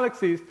upon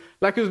galaxies,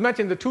 like it was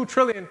mentioned, the 2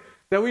 trillion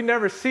that we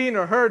never seen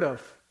or heard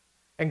of.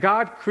 And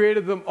God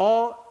created them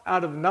all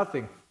out of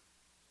nothing.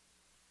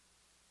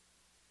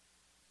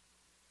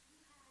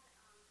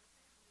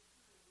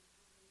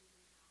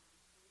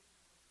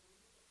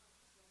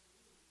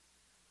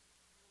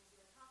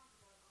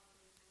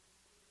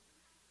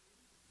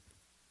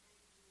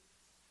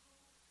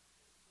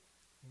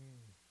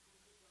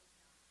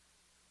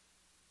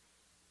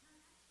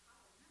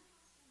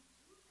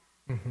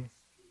 Mm-hmm.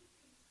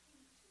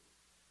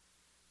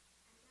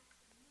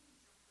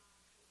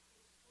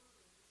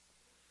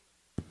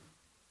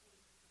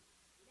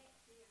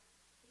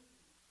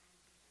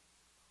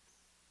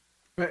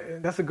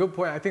 That's a good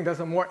point. I think that's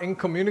a more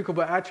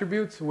incommunicable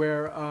attributes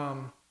where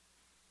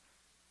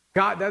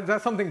God,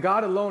 that's something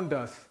God alone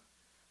does.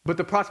 But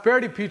the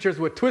prosperity preachers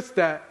would twist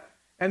that,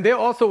 and they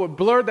also would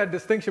blur that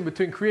distinction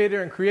between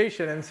creator and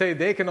creation and say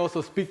they can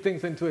also speak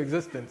things into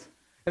existence.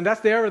 And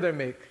that's the error they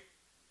make.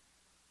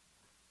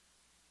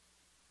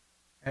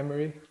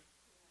 Anne-Marie?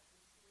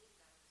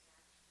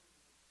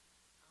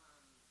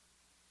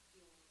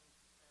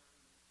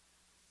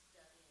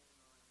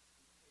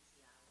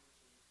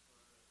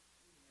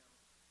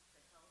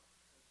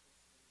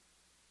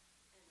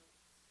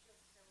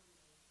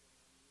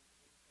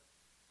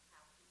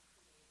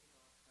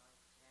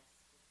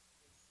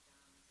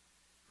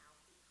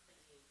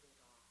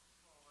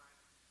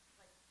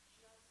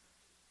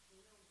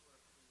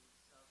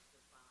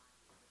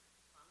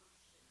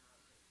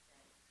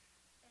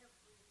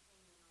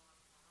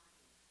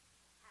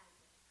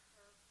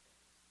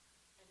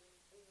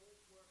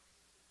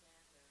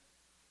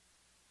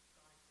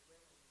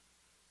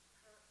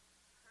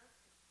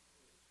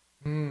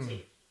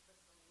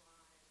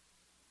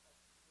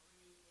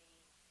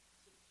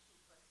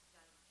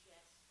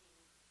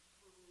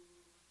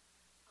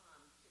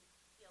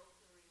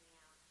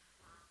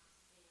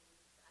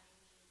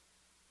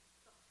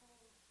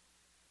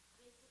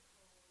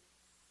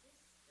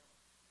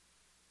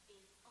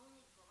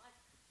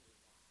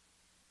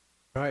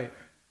 Right.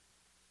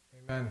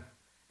 Amen.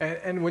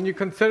 And when you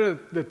consider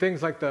the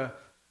things like the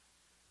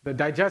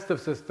digestive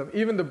system,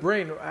 even the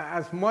brain,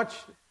 as much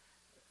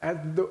as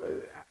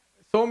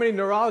so many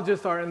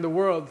neurologists are in the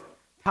world,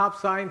 top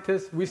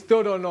scientists, we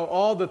still don't know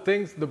all the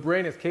things the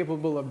brain is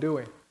capable of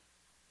doing.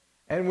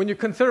 And when you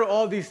consider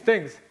all these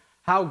things,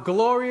 how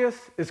glorious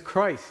is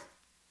Christ.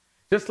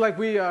 Just like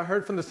we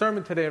heard from the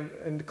sermon today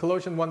in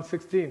Colossians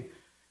 1:16,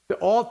 that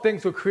all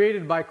things were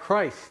created by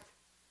Christ.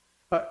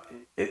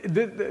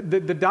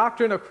 The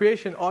doctrine of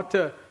creation ought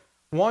to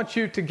want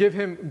you to give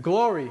him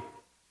glory.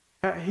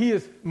 He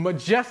is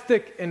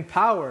majestic in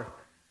power.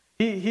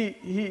 He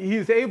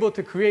is able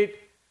to create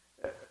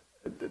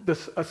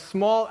a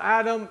small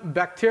atom,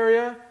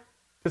 bacteria,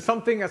 to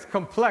something as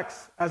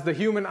complex as the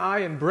human eye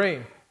and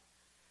brain.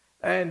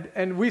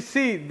 And we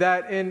see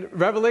that in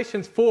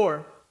Revelation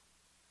 4,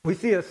 we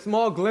see a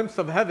small glimpse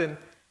of heaven.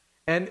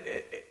 And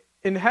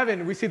in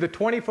heaven, we see the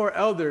 24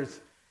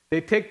 elders. They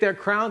take their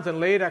crowns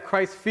and lay it at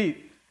Christ's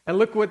feet. And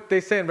look what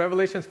they say in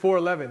Revelation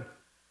 4:11.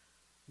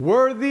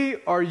 Worthy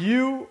are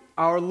you,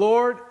 our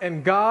Lord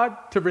and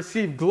God, to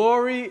receive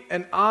glory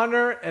and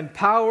honor and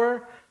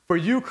power, for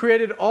you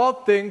created all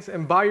things,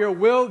 and by your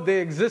will they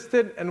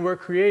existed and were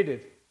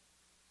created.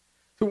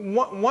 So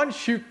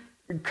once you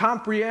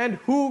comprehend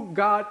who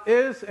God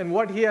is and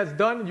what he has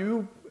done,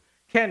 you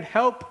can't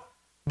help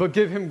but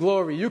give him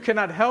glory. You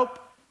cannot help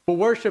but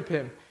worship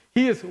him.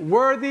 He is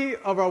worthy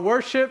of our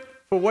worship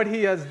for what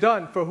he has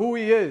done, for who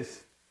he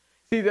is.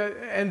 See,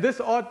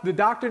 the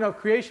doctrine of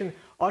creation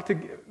ought to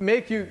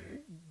make you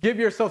give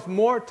yourself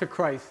more to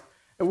Christ.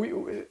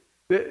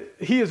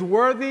 He is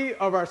worthy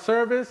of our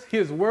service. He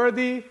is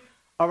worthy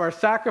of our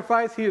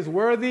sacrifice. He is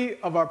worthy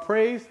of our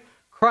praise.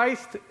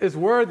 Christ is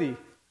worthy.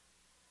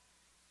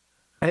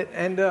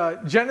 And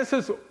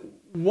Genesis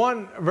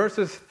 1,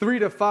 verses 3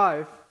 to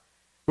 5,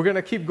 we're going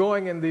to keep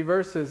going in the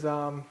verses.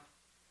 So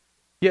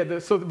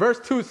verse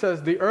 2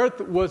 says, the earth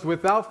was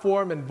without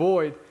form and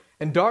void,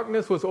 and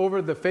darkness was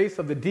over the face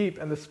of the deep,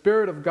 and the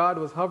Spirit of God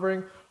was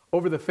hovering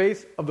over the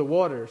face of the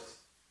waters.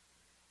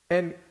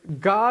 And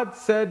God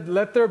said,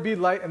 let there be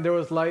light, and there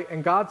was light.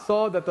 And God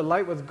saw that the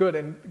light was good.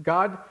 And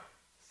God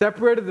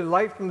separated the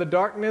light from the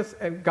darkness,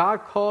 and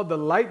God called the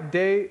light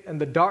day, and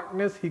the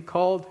darkness he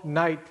called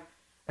night.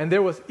 And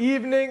there was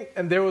evening,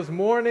 and there was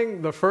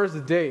morning the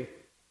first day.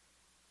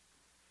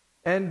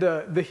 And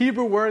the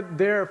Hebrew word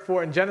there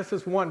in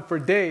Genesis 1 for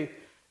day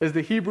is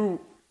the Hebrew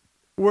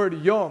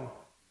word yom.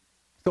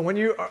 So when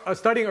you are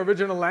studying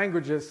original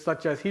languages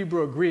such as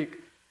Hebrew or Greek,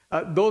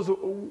 those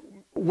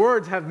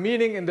words have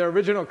meaning in their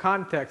original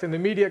context, in the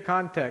immediate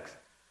context.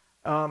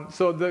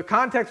 So the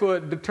context will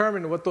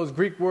determine what those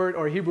Greek word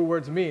or Hebrew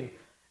words mean.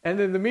 And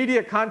in the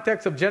immediate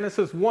context of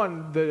Genesis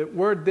 1, the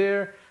word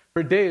there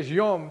for day is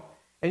yom.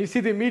 And you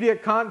see the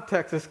immediate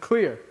context is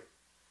clear.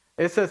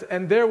 It says,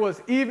 and there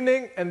was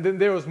evening, and then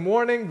there was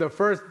morning the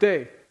first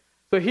day.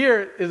 So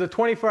here is a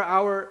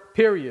 24-hour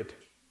period.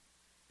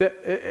 You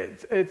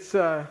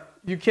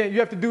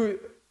have to do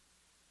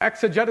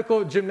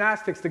exegetical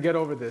gymnastics to get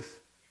over this.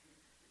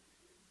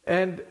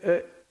 And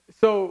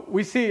so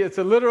we see it's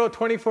a literal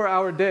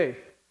 24-hour day.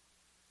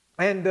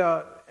 And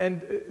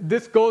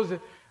this goes,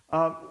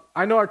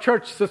 I know our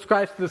church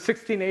subscribes to the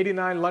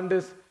 1689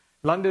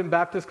 London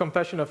Baptist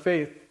Confession of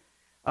Faith.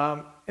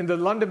 In the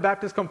London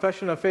Baptist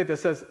Confession of Faith, it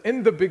says,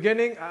 in the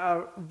beginning,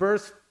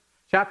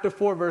 chapter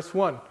 4, verse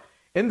 1,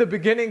 in the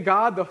beginning,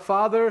 God, the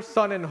Father,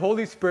 Son, and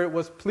Holy Spirit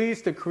was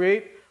pleased to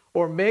create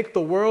or make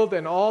the world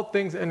and all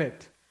things in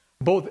it,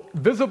 both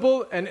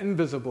visible and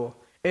invisible,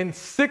 in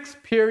 6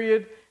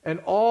 period, and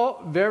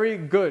all very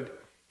good.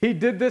 He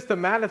did this to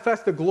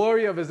manifest the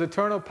glory of his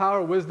eternal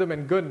power, wisdom,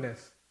 and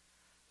goodness.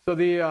 So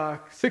the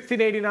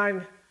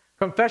 1689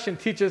 Confession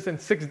teaches in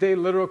 6-day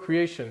literal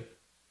creation.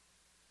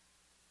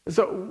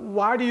 So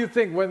why do you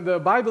think when the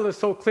Bible is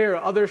so clear,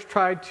 others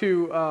try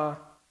to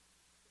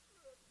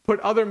put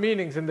other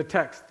meanings in the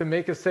text to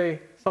make it say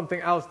something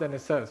else than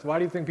it says? Why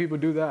do you think people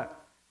do that?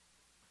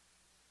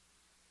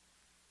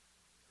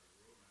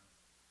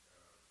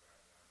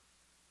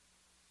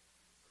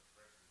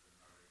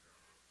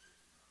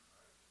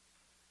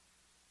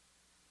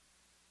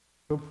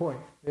 Good point.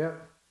 Yeah.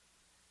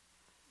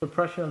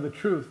 Suppression of the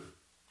truth.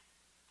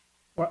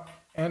 Well,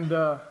 and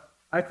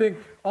I think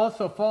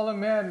also fallen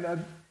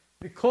man,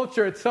 the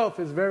culture itself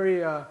is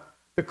the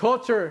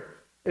culture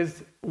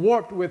is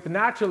warped with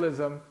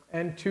naturalism,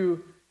 and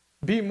to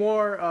be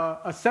more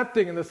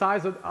accepting in the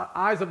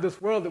eyes of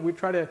this world, that we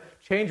try to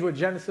change what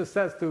Genesis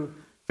says to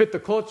fit the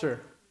culture.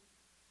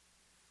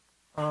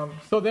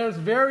 So there's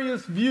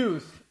various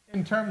views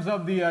in terms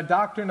of the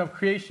doctrine of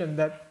creation.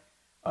 That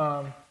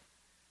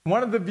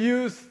one of the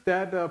views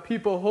that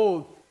people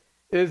hold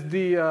is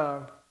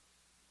the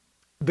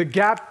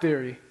gap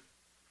theory.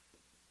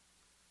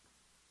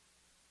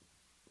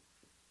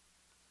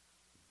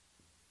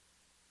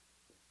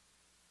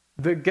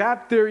 The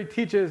gap theory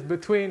teaches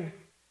between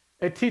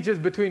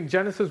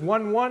Genesis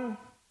 1:1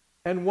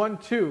 and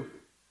 1:2.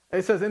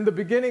 It says, in the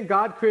beginning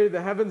God created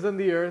the heavens and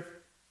the earth.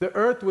 The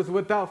earth was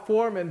without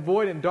form and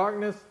void, and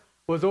darkness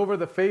was over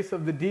the face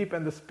of the deep,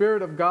 and the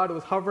Spirit of God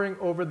was hovering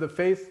over the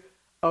face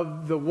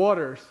of the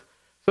waters.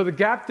 So the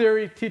gap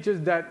theory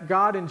teaches that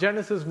God in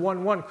Genesis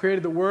 1:1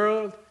 created the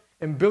world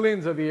in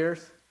billions of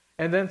years,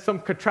 and then some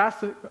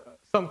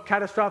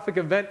catastrophic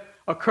event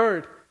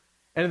occurred,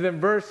 and then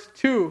verse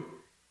 2,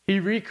 he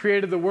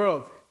recreated the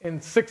world in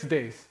 6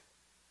 days.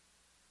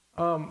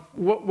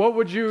 What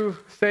would you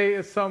say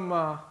is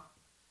some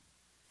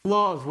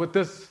flaws with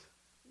this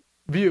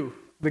view,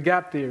 the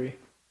gap theory?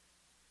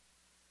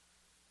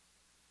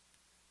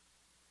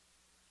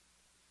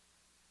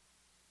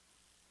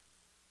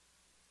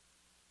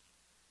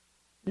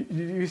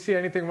 You see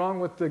anything wrong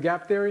with the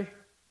gap theory?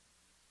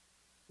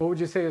 What would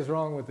you say is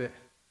wrong with it?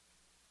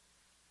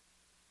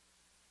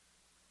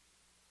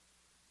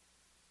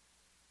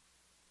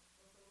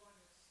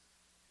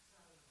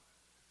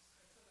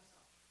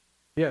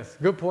 Yes,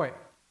 good point.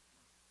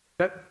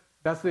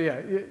 That's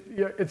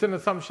it's an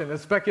assumption,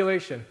 it's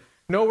speculation.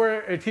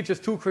 Nowhere it teaches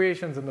two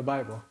creations in the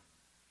Bible.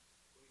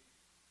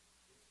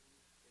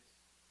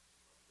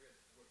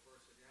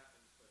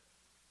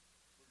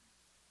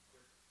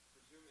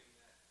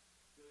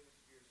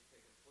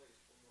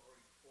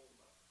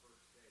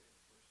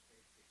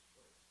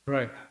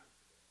 Right.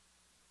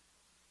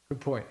 Good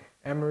point.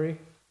 Anne-Marie?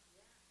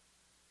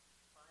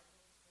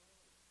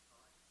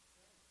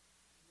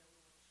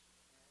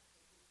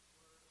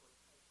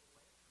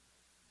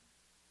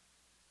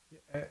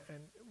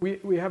 And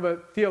we have a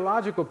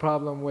theological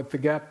problem with the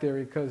gap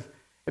theory, because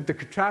if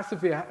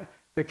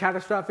the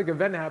catastrophic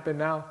event happened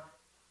now,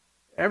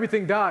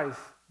 everything dies.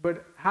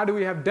 But how do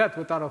we have death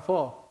without a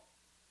fall?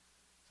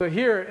 So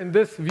here in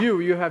this view,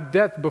 you have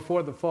death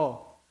before the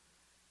fall.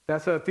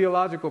 That's a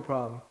theological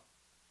problem.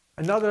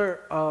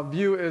 Another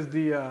view is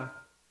the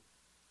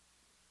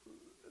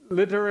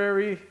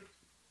literary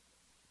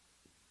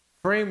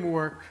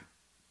framework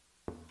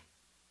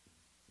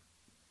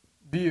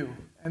view.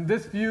 And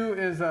this view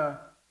is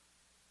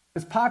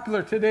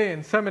popular today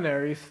in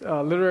seminaries,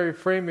 literary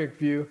framework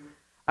view.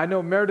 I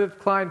know Meredith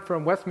Klein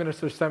from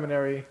Westminster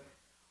Seminary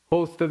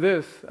holds to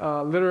this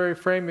literary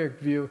framework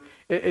view.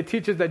 It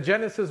teaches that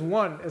Genesis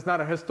 1 is not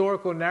a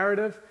historical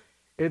narrative,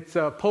 it's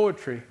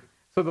poetry.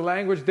 So the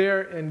language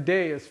there in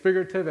day is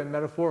figurative and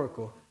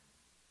metaphorical.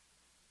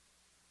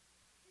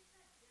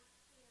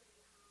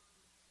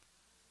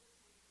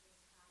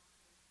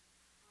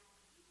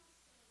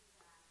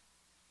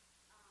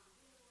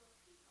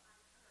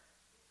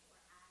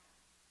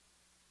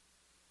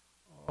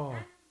 Oh.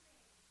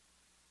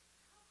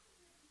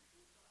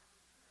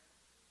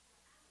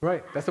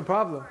 Right, that's a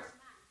problem.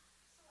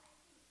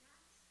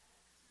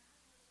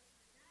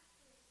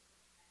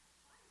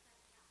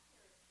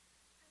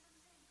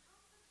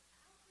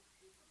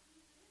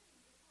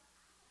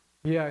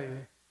 Yeah.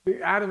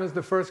 Adam is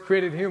the first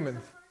created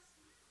humans.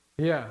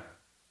 Yeah.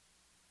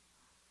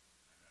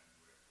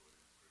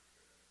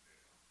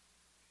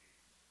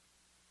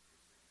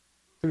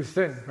 Through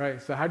sin, right.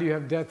 So how do you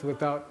have death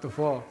without the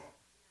fall?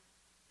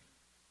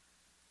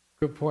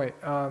 Good point.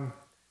 The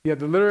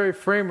literary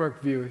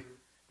framework view,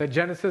 that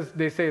Genesis,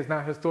 they say, is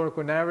not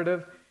historical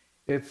narrative.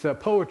 It's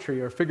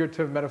poetry or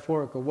figurative,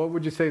 metaphorical. What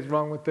would you say is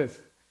wrong with this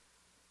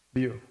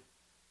view?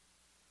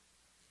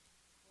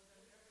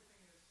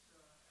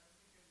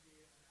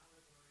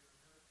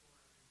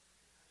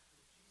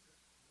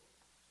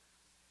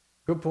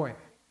 Good point.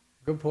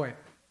 Good point.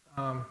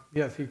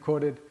 Yes, he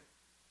quoted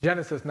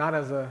Genesis not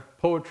as a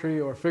poetry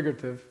or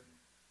figurative,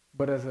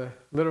 but as a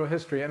literal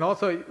history. And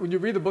also, when you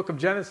read the book of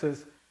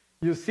Genesis,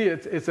 you see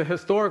it's a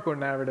historical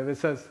narrative. It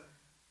says,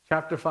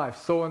 chapter 5,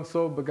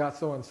 so-and-so begot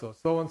so-and-so,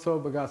 so-and-so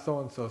begot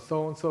so-and-so,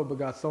 so-and-so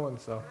begot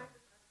so-and-so.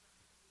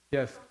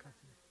 Yes.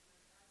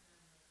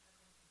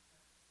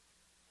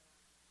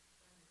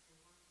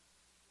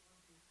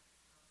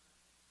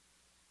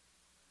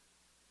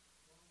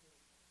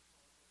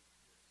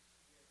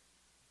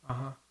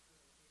 Uh-huh.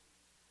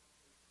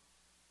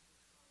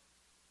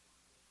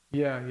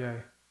 Yeah.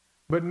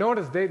 But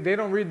notice, they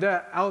don't read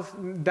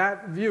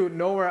that view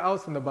nowhere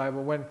else in the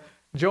Bible. When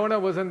Jonah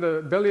was in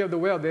the belly of the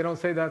whale, they don't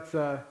say that's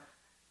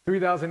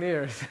 3,000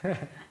 years.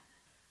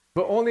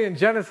 But only in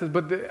Genesis.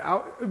 But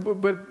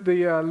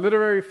the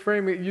literary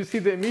frame, you see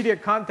the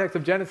immediate context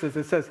of Genesis.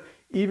 It says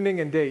evening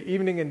and day,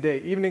 evening and day,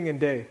 evening and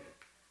day.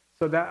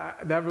 So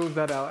that rules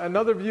that out.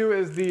 Another view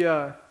is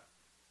the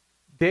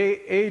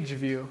day-age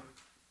view.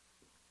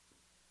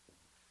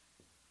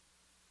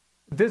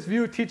 This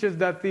view teaches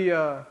that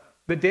the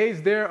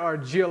days there are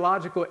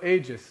geological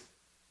ages.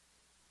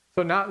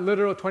 So not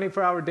literal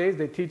 24-hour days,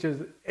 they teach us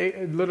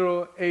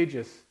literal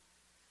ages.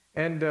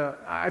 And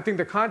I think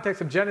the context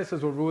of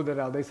Genesis will rule that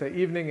out. They say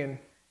evening and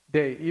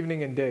day,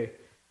 evening and day.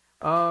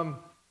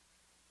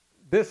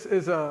 This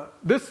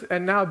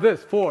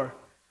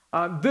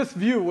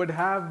view would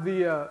have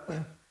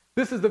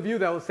this is the view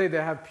that will say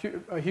that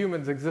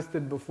humans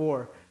existed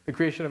before the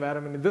creation of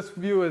Adam. And this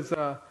view is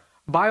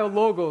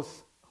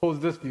Biologos holds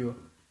this view.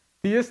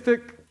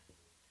 Theistic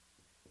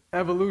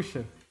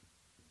evolution.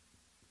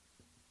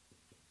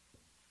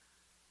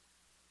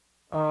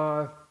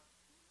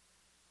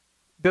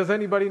 Does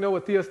anybody know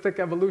what theistic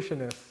evolution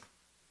is?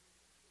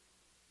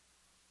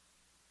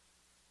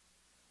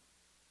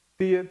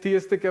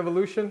 theistic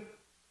evolution?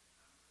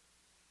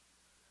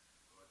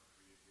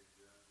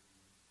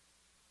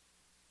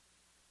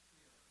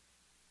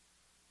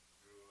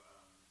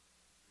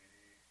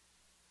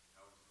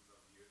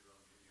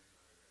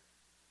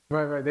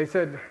 Right. They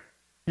said,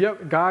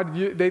 yep,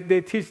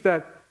 they teach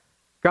that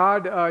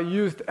God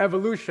used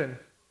evolution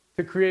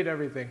to create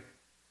everything.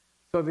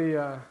 So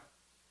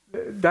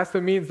that's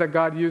the means that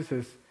God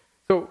uses.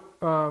 So,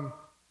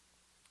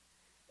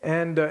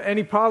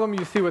 any problem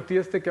you see with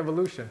theistic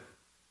evolution?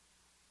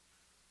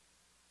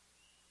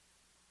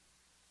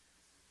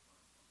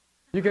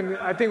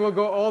 I think we'll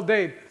go all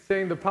day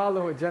saying the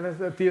problem with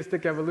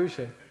theistic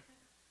evolution.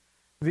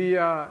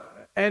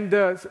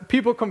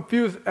 People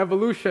confuse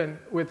evolution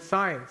with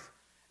science.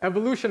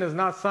 Evolution is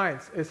not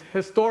science; it's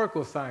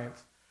historical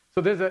science.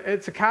 So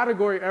it's a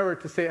category error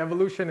to say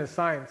evolution is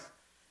science,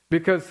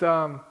 because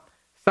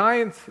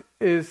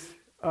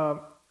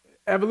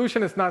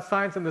evolution is not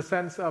science in the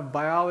sense of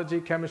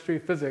biology, chemistry,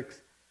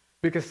 physics,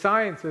 because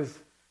science is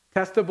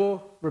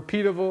testable,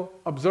 repeatable,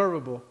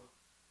 observable.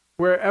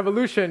 Where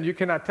evolution, you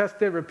cannot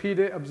test it, repeat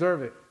it,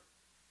 observe it.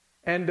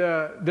 And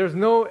there's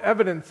no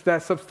evidence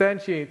that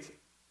substantiates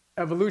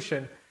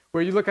evolution.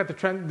 Where you look at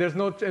and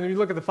you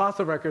look at the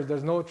fossil records,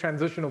 there's no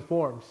transitional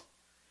forms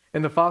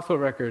in the fossil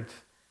records.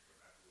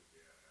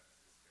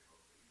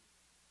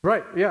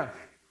 Right, yeah.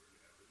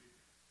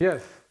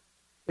 Yes.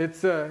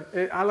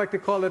 I like to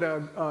call it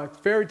a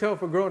fairy tale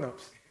for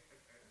grown-ups.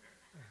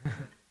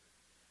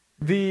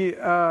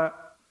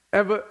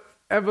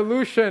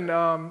 Evolution,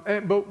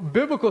 but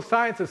biblical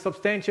science is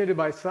substantiated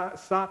by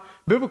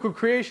biblical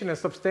creation is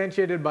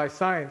substantiated by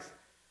science,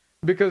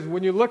 because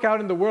when you look out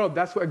in the world,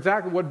 that's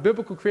exactly what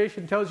biblical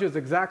creation tells you is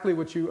exactly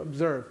what you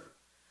observe.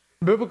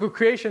 Biblical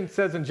creation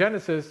says in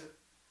Genesis,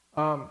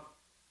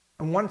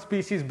 one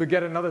species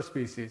beget another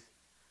species.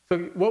 So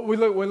when we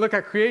look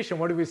at creation,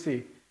 what do we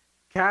see?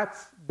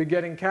 Cats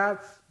begetting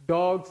cats,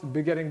 dogs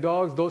begetting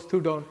dogs. Those two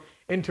don't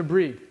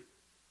interbreed.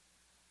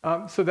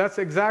 So that's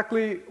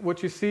exactly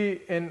what you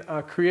see in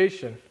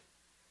creation.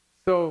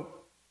 So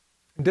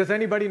does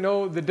anybody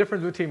know the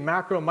difference between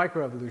macro and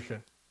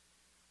microevolution?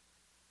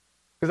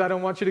 Because I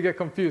don't want you to get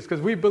confused.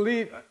 Because we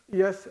believe,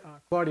 yes,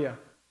 Claudia.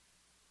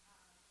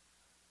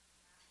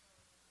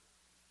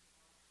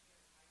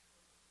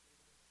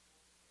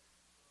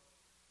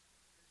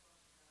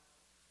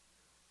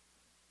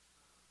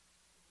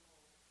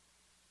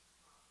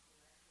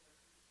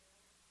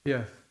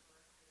 Yes.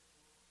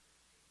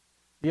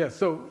 Yes.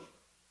 So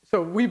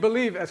we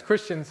believe as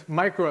Christians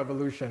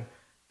microevolution.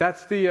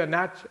 That's the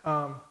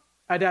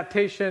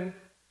adaptation.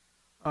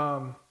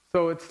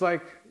 So it's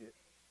like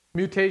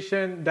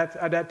mutation. That's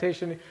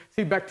adaptation.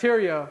 See,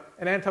 bacteria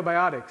and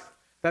antibiotics.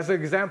 That's an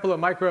example of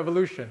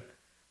microevolution,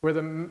 where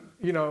the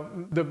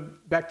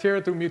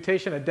bacteria through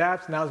mutation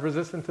adapts, now is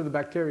resistant to the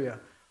bacteria.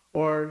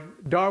 Or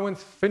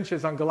Darwin's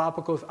finches on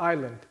Galapagos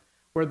Island,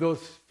 where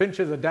those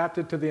finches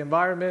adapted to the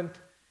environment,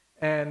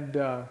 and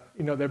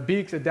their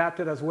beaks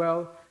adapted as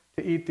well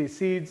to eat the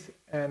seeds,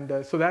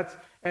 and so that's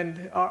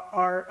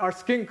our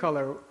skin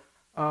color.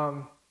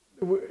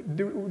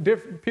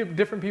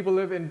 Different people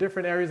live in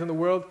different areas in the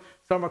world.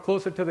 Some are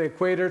closer to the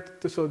equator,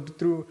 so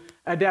through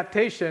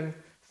adaptation,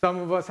 some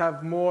of us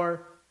have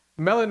more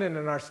melanin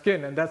in our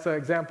skin, and that's an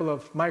example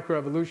of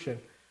microevolution.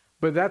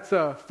 But that's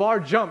a far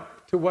jump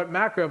to what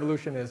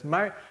macroevolution is.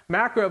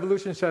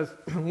 Macroevolution says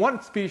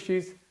one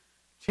species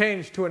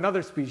changed to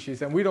another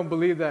species, and we don't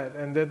believe that,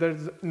 and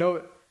there's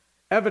no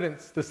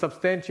evidence to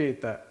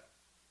substantiate that.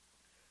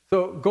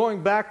 So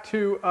going back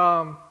to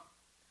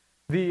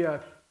the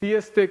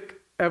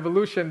theistic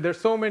evolution, there's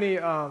so many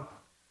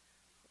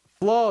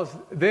flaws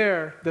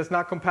there that's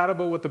not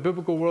compatible with the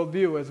biblical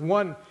worldview. As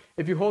one,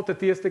 if you hold to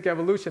theistic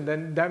evolution,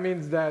 then that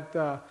means that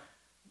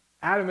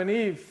Adam and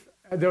Eve,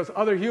 there was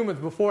other humans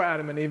before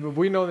Adam and Eve, but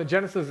we know in the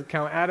Genesis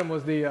account, Adam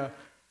was the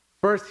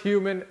first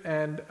human,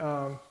 and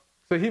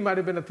so he might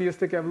have been a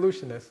theistic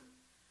evolutionist.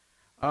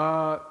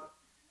 That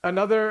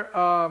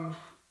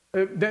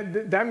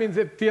means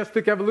if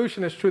theistic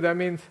evolution is true, that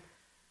means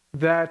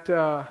that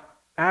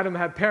Adam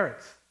had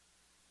parents.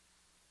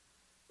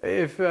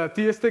 If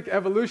theistic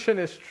evolution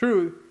is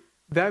true,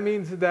 that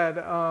means that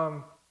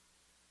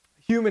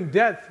human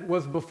death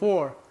was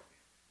before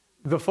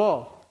the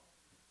fall.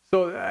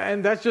 So,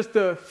 and that's just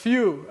a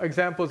few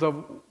examples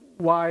of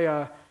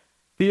why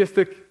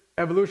theistic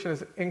evolution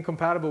is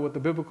incompatible with the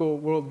biblical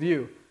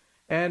worldview.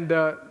 And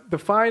the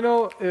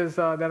final is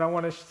that I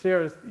want to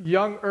share is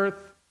young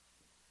earth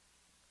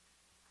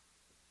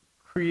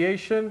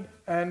creation.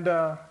 And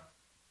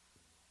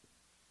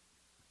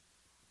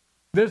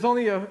there's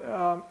only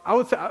I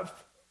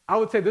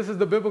would say this is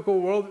the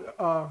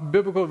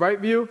biblical right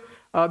view.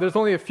 There's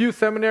only a few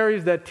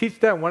seminaries that teach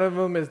that. One of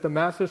them is the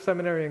Master's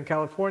Seminary in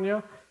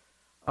California.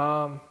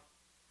 So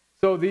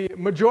the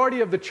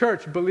majority of the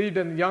church believed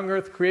in young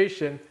earth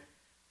creation,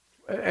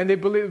 and they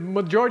believe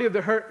majority of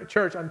the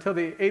church until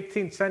the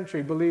 18th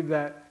century believed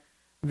that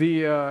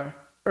the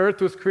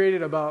earth was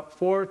created about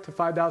 4,000 to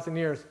 5,000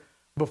 years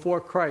before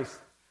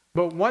Christ.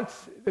 But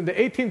once in the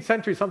 18th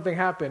century, something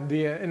happened,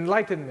 the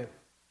Enlightenment.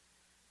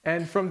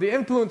 And from the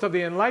influence of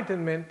the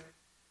Enlightenment,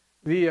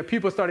 the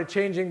people started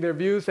changing their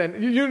views.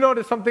 And you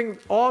notice something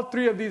all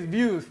three of these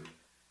views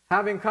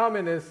have in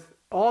common is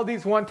all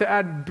these want to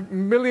add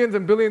millions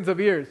and billions of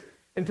years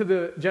into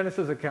the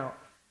Genesis account.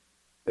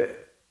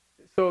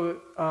 So,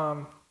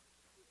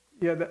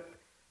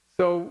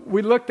 so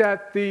we looked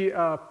at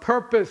the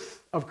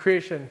purpose of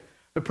creation.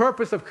 The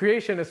purpose of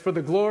creation is for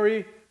the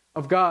glory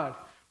of God.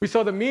 We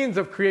saw the means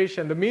of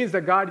creation. The means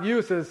that God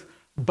uses,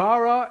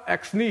 bara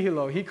ex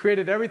nihilo. He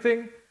created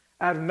everything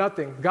out of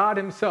nothing. God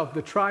himself,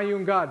 the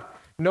triune God.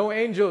 No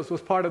angels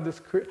was part of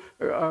this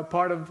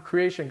part of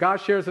creation. God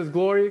shares his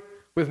glory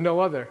with no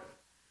other.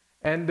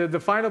 And the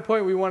final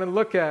point we want to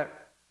look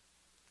at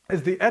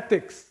is the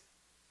ethics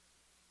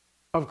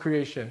of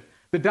creation.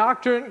 The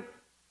doctrine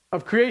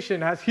of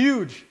creation has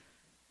huge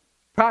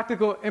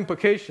practical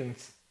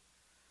implications.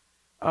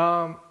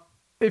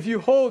 If you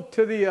hold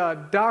to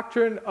the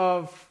doctrine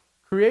of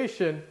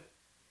creation,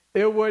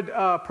 it would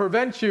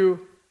prevent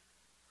you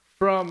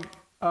from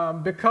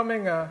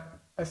becoming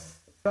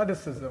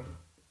asceticism.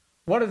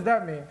 What does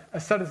that mean,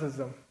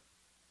 asceticism?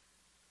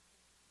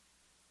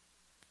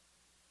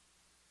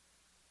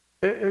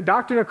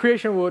 Doctrine of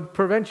creation would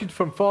prevent you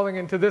from falling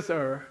into this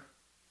error.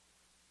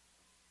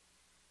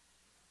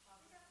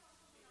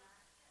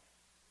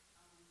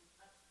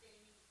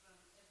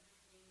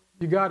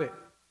 You got it.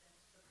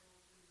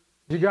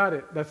 You got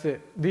it. That's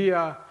it.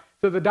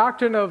 So the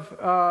doctrine of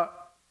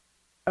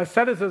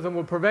asceticism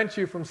will prevent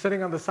you from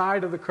sitting on the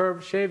side of the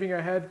curb, shaving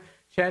your head,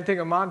 chanting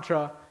a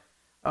mantra,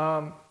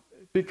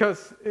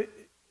 because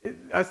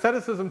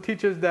asceticism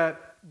teaches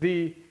that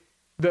the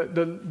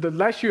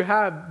less you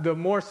have, the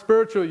more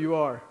spiritual you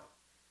are.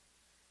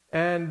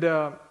 And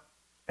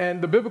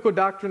the biblical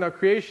doctrine of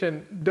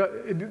creation,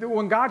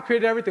 when God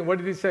created everything, what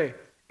did he say?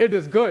 It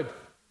is good.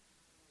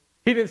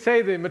 He didn't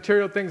say the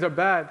material things are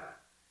bad.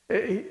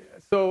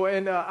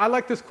 I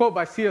like this quote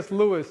by C.S.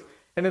 Lewis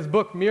in his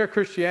book, Mere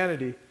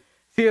Christianity.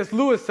 C.S.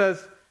 Lewis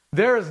says,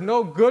 "There is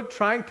no good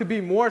trying to be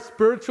more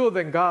spiritual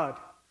than God.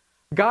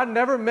 God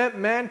never meant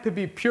man to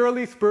be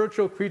purely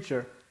spiritual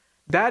creature.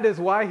 That is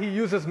why he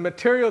uses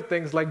material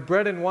things like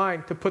bread and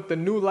wine to put the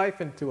new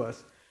life into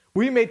us.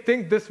 We may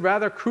think this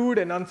rather crude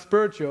and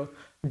unspiritual.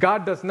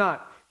 God does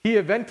not. He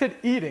invented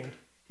eating.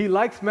 He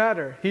likes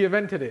matter. He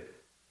invented it."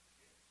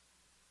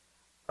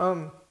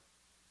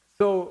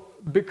 So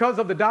because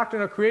of the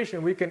doctrine of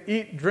creation, we can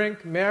eat,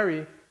 drink,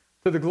 marry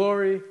to the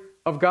glory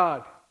of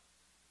God.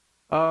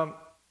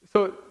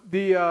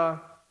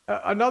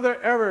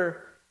 Another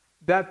error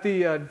that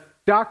the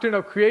doctrine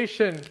of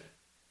creation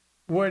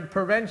would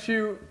prevent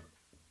you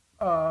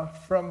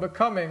from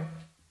becoming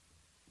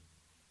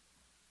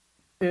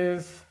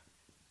is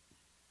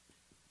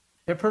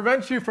it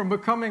prevents you from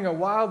becoming a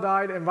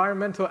wild-eyed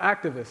environmental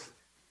activist.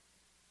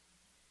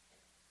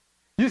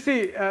 You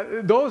see,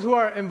 those who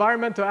are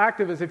environmental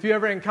activists, if you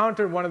ever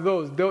encountered one of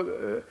those,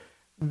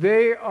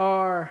 they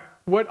are,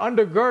 what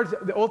undergirds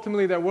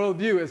ultimately their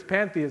worldview is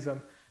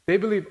pantheism. They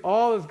believe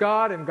all is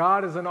God and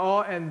God is in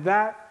all, and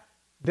that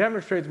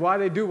demonstrates why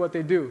they do what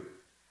they do.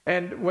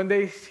 And when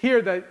they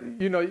hear that,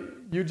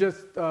 you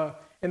just,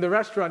 in the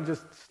restaurant,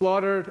 just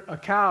slaughtered a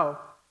cow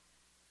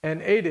and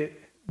ate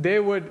it, they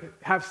would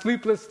have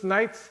sleepless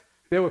nights.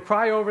 They would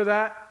cry over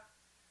that.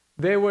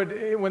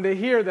 When they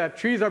hear that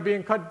trees are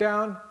being cut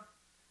down,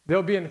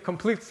 they'll be in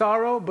complete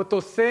sorrow. But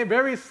those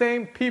very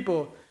same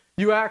people,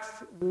 you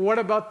ask, what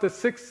about the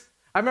 6?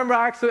 I remember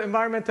I asked the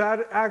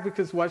environmental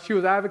advocates what she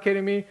was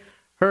advocating me,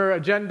 her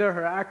agenda,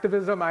 her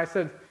activism. I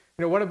said,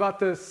 what about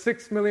the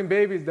 6 million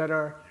babies that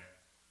are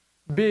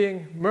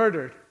being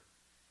murdered?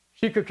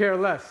 She could care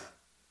less.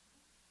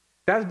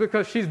 That's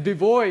because she's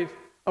devoid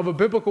of a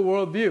biblical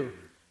worldview.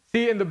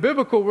 See, in the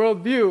biblical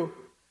worldview,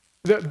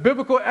 the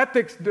biblical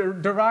ethics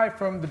derive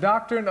from the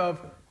doctrine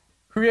of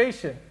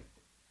creation.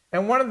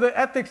 And one of the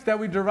ethics that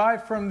we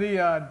derive from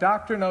the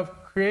doctrine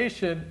of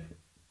creation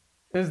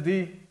is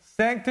the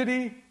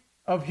sanctity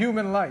of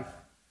human life.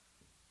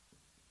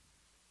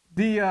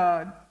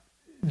 The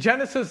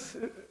Genesis,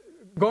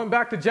 going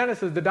back to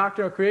Genesis, the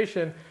doctrine of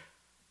creation,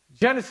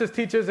 Genesis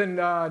teaches in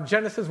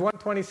Genesis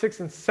 1:26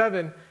 and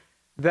 7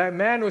 that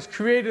man was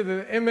created in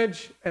the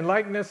image and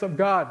likeness of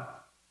God.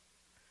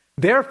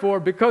 Therefore,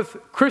 because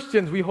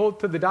Christians, we hold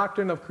to the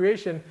doctrine of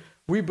creation,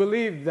 we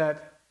believe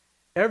that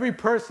every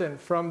person,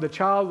 from the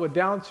child with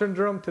Down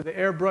syndrome to the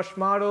airbrush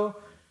model,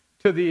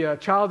 to the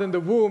child in the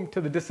womb,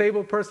 to the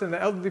disabled person,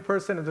 the elderly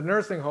person in the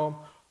nursing home,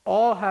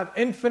 all have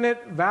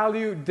infinite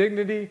value,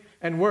 dignity,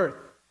 and worth.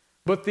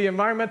 But the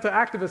environmental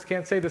activists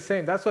can't say the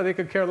same. That's why they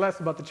could care less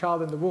about the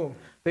child in the womb.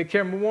 They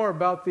care more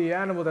about the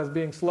animal that's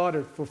being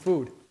slaughtered for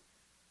food.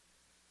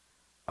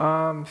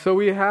 So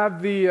we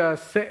have the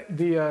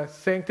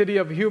sanctity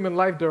of human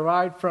life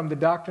derived from the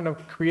doctrine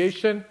of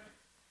creation.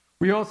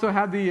 We also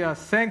have the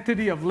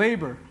sanctity of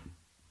labor.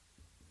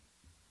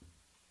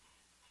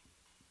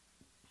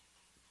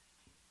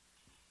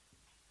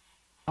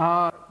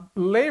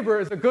 Labor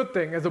is a good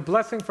thing, is a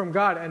blessing from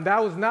God, and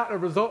that was not a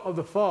result of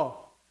the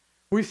fall.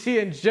 We see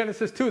in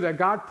Genesis 2 that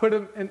God put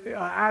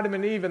Adam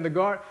and Eve in the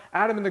garden,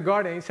 Adam in the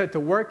garden, and he said to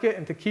work it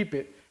and to keep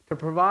it, to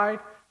provide,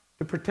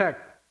 to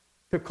protect,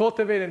 to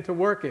cultivate and to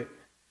work it.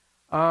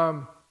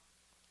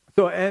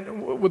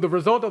 With the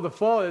result of the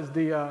fall is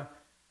the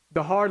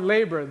hard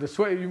labor, the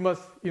sweat you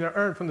must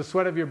earn from the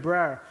sweat of your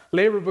brow.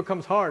 Labor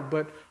becomes hard,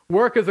 but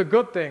work is a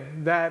good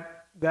thing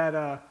that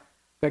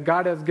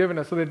God has given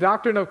us. So the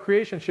doctrine of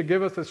creation should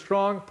give us a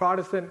strong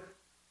Protestant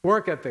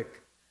work ethic.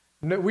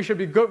 We should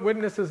be good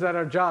witnesses at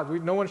our jobs.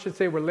 No one should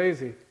say we're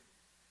lazy,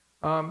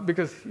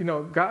 because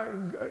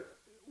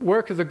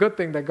work is a good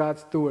thing that God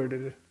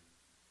stewarded.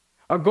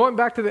 Going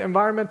back to the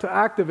environmental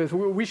activists,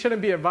 we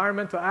shouldn't be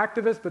environmental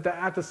activists, but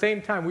at the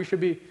same time, we should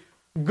be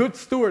good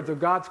stewards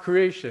of God's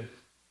creation.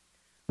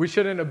 We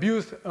shouldn't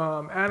abuse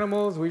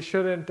animals. We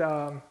shouldn't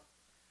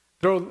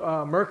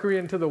throw mercury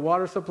into the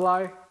water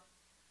supply.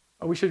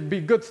 We should be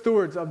good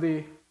stewards of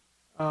the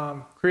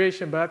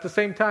creation, but at the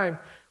same time,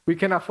 we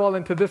cannot fall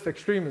into this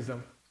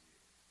extremism.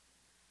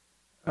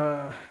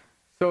 The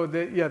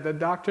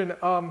doctrine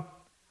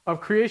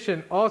of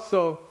creation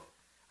also,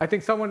 I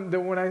think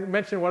when I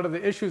mentioned what are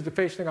the issues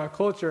facing our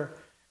culture,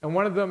 and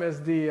one of them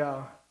is the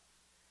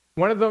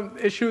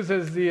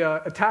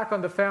attack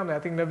on the family. I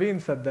think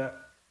Naveen said that.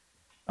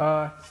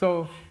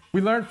 So we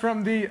learned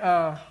from the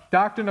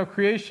doctrine of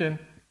creation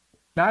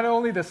not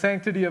only the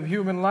sanctity of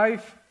human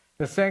life,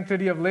 the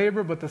sanctity of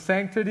labor, but the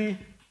sanctity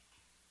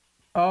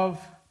of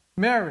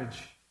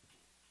marriage.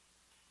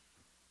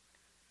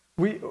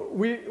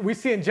 We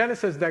see in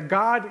Genesis that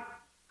God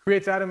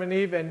creates Adam and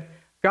Eve, and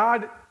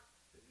God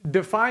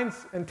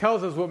defines and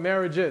tells us what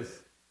marriage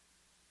is.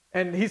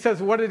 And he says,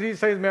 what did he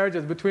say marriage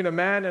is? Between a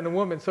man and a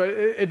woman. So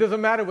it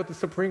doesn't matter what the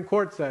Supreme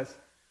Court says.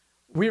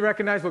 We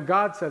recognize what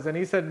God says. And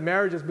he said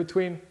marriage is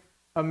between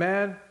a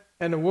man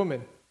and a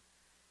woman.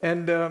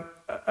 And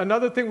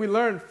another thing we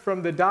learned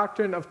from the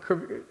doctrine of,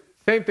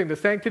 same thing, the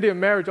sanctity of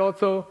marriage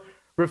also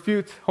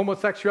refutes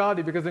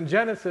homosexuality, because in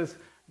Genesis,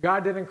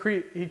 God didn't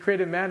create, he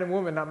created man and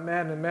woman, not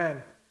man and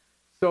man.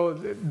 So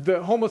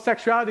the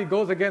homosexuality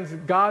goes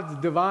against God's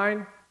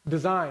divine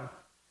design.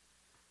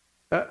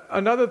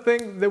 Another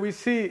thing that we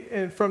see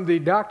from the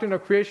doctrine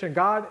of creation,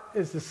 God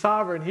is the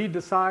sovereign. He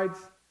decides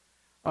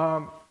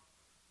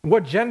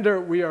what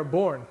gender we are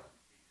born.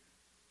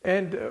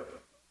 And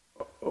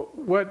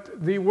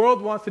what the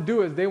world wants to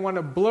do is they want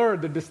to blur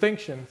the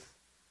distinctions.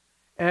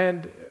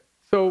 And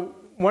so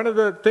one of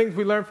the things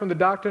we learn from the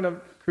doctrine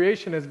of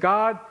creation is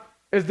God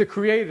is the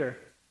creator.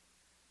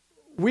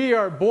 We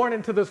are born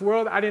into this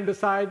world. I didn't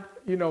decide,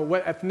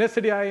 what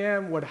ethnicity I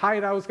am, what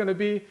height I was going to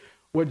be,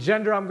 what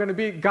gender I'm going to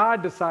be.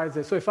 God decides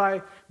it. So if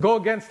I go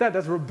against that,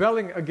 that's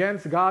rebelling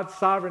against God's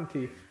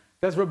sovereignty.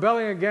 That's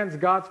rebelling against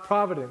God's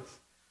providence.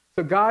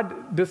 So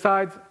God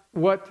decides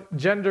what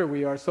gender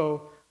we are.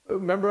 So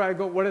remember,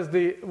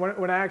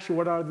 when I ask you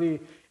what are the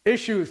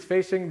issues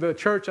facing the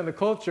church and the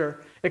culture,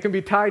 it can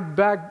be tied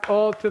back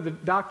all to the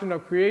doctrine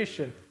of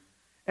creation.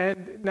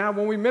 And now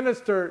when we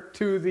minister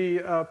to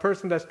the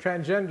person that's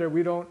transgender,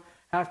 we don't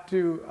have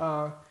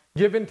to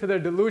give in to their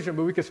delusion,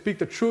 but we can speak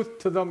the truth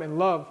to them in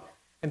love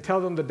and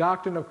tell them the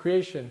doctrine of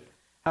creation,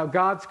 how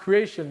God's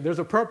creation, there's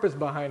a purpose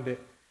behind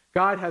it.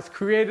 God has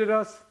created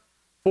us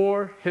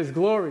for his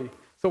glory.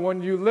 So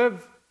when you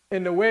live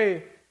in a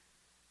way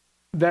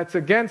that's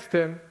against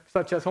him,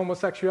 such as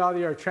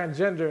homosexuality or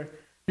transgender,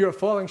 you're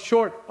falling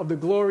short of the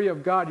glory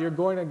of God. You're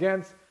going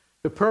against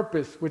the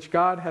purpose which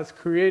God has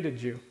created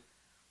you.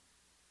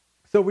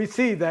 So we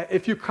see that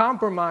if you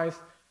compromise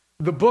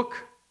the book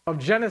of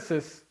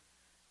Genesis,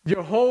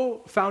 your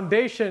whole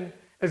foundation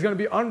is going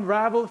to be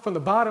unraveled from the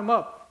bottom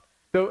up.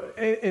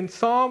 In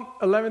Psalm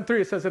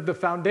 11:3, it says, if the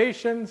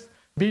foundations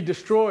be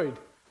destroyed,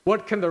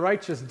 what can the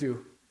righteous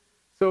do?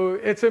 So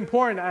it's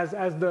important as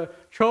the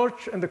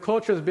church and the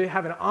culture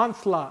have an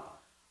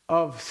onslaught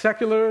of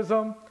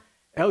secularism,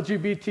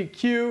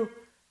 LGBTQ,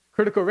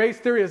 critical race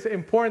theory. It's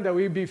important that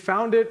we be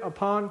founded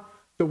upon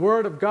the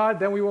Word of God,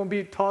 then we won't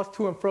be tossed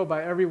to and fro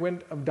by every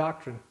wind of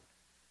doctrine.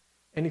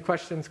 Any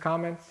questions,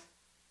 comments?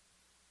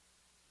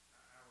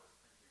 I was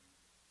thinking,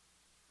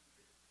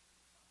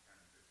 I'm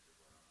kind of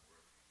interested when I'm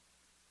working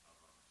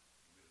about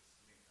Will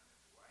Smith and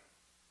his wife.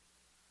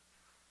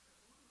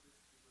 What do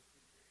these people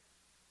think they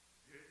are?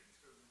 They're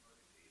determining what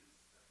it is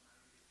that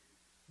marriage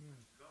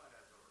is. God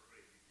has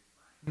already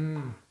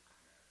defined.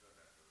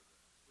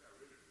 We are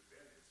really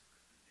rebellious.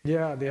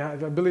 Yeah,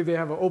 I believe they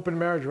have an open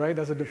marriage, right?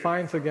 That's a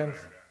defiance against.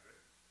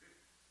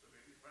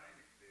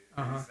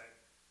 Uh-huh.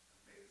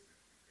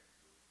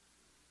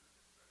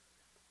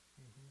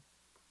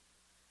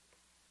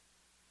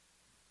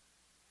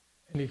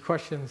 Any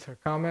questions or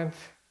comments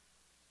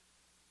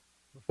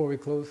before we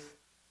close?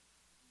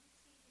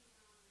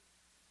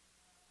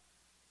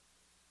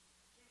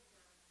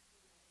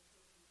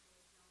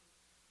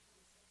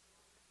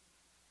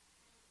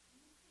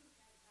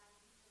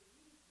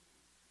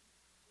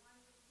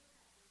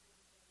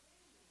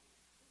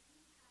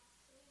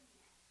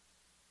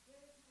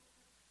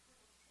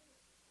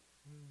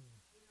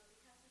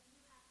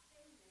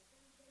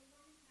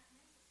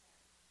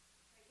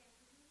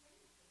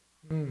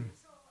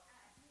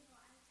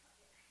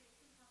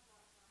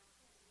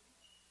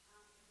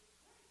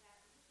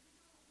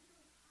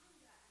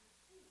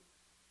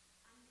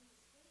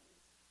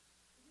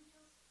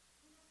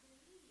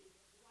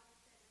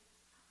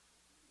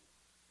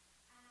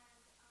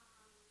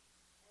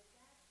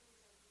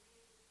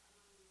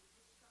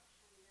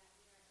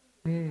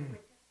 Mm.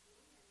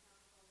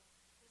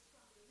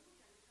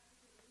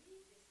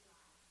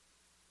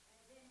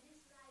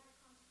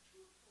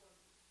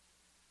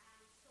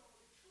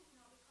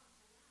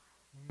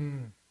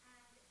 Mm.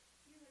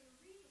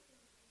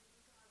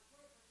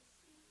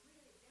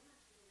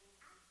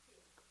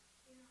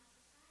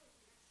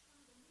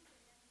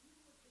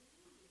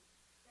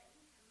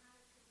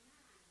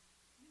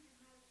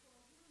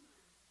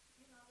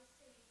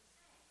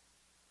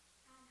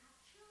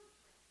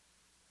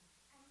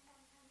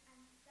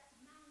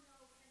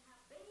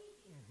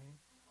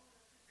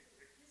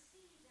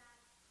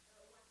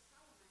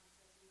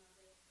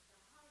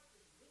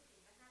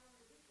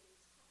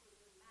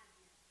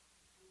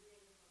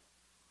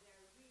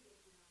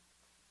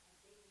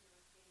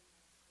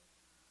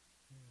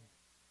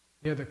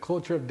 Yeah, the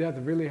culture of death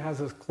really has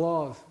this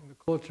clause in the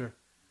culture.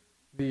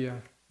 The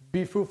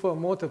be fruitful and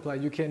multiply.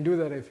 You can't do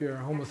that if you're a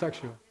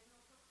homosexual.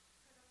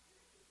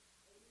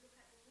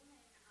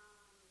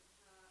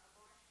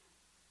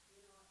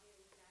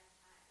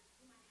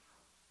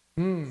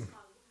 Mm.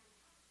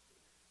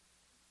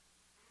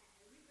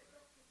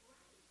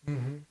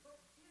 Mm-hmm.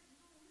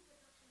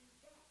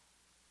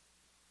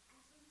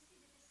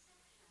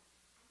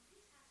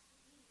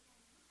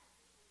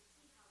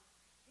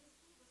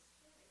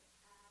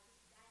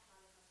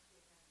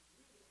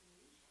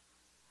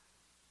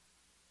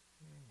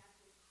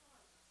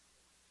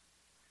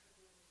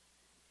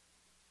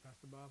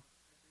 Pastor Bob.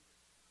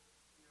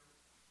 You know,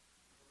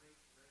 the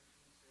late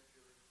 19th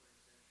century, late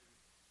 20th century,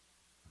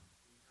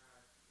 we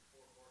had the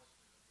four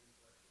horsemen of the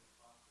intellectual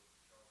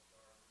apocalypse. Charles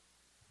Darwin was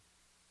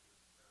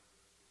the founder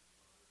of the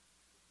modern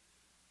evolution,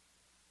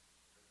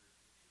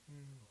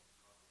 Mm.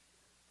 called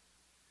accomplishment,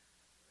 right?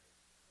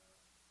 Sigmund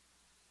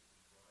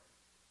Freud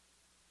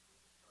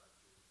tried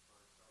to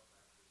find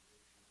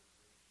self-actualization and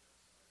information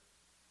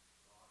outside of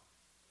God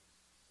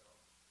as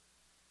self,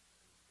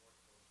 and the fourth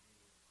one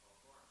being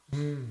Karl Marx.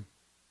 Mm.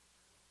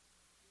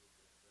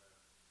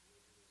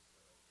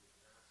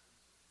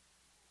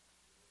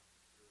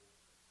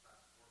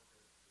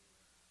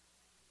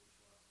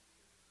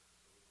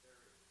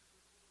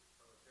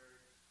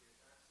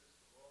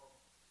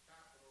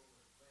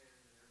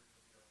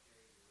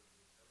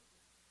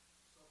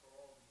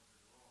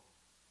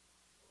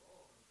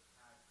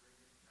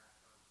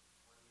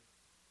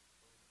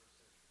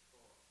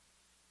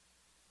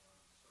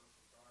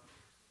 Social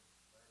Darwinism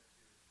led to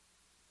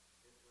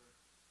Hitler,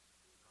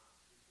 to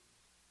Nazism,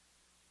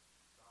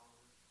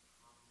 Stalinism,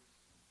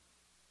 communism.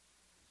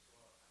 We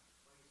saw the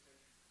 20th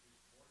century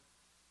produced more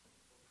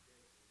people today than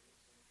any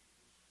century in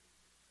history.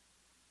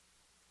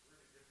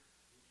 We're in a different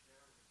age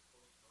now, in this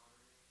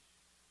postmodern age,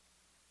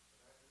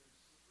 but that really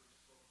slippery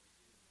slope is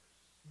getting worse.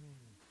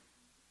 Mm.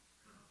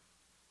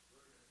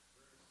 We're in a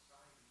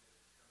society that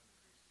has become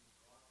increasingly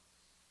godless.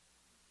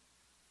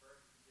 The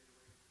further we get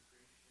away from the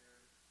creation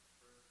narrative, the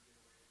further we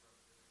get away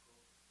from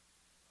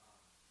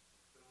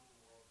biblical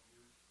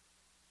worldview, we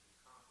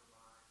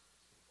compromise, we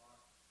say, but,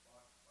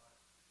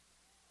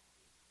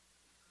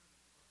 it's becoming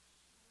worse.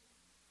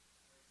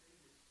 And I say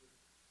this with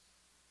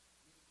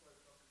me and Claire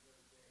talking the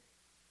other day.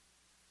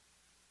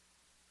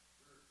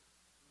 We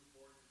were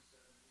born in the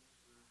 70s,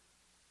 we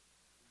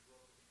grew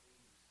up in the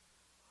 80s.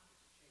 A lot has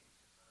changed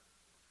since I was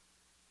born.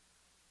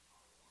 A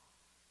lot.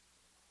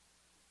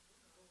 We're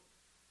not old.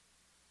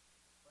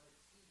 But it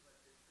seems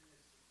like there's been a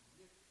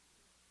significant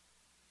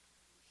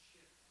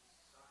shift in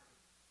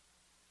society.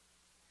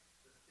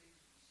 The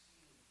things we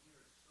see and hear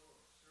are so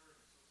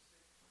absurd and so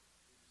sick.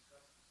 We're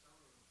discussing some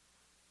of them.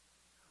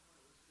 I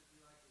wonder what's it going to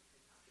be like if they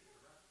take it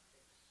around the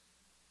case.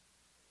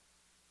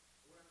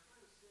 What I'm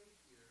trying to say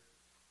here is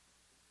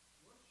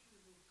once you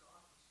remove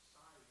God from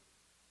society,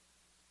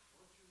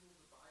 once you remove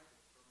the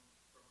Bible from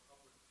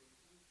public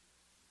thinking,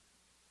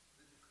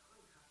 the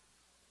decline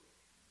happens quick.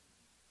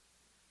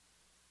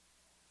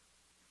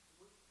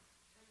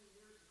 10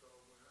 years ago,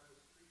 when I was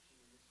preaching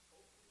in this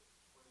pulpit in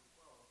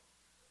 2012,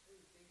 I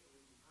didn't think that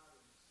we'd be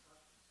having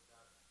discussions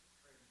about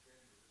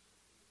transgenderism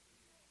being a big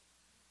issue.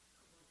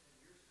 That was only 10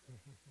 years ago.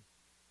 10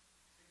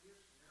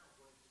 years from now,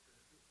 what is it going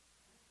to be?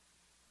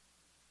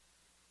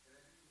 And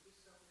I think this is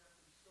something we have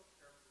to be so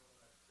careful of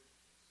as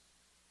Christians.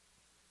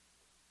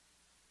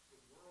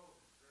 The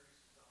world is very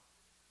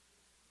seductive.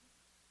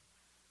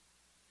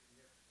 And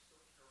we have to be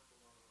so careful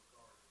on our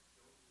guard that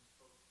we don't lose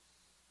focus.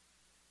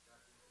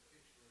 That we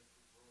capitulate to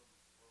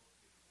worldview,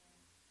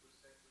 to a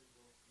secular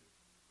worldview.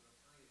 But I'll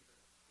tell you, it's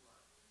like a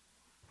flood.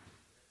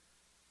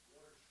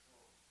 Water's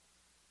flowing.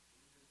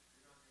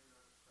 You're not hanging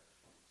on to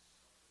pressure. It's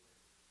sucked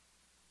away.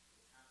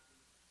 It's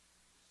happening to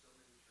so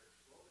many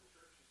churches. All the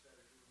churches that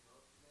are doing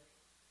well today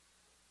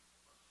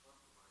are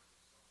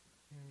compromising something.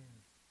 Mm.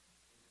 And you're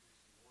seeing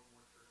more and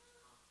more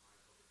churches compromise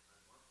over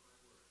time. Mark my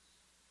words.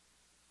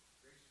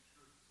 Grace and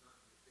Truth is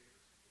not in your favor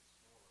as we get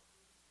smaller.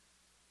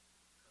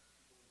 Because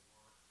people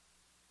want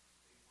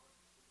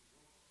what they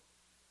will. I'm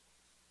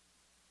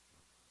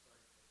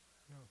sorry to take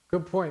that. No,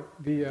 good point.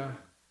 In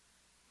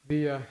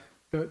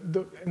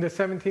the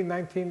 17th,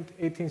 19th,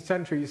 18th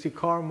century, you see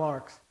Karl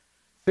Marx,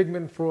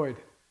 Sigmund Freud,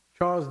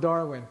 Charles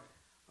Darwin.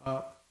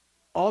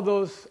 All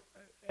those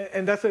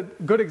And that's a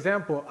good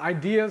example.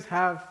 Ideas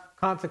have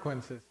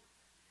consequences.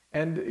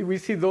 And we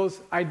see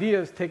those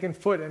ideas taking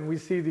foot, and we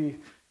see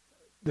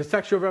the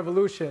sexual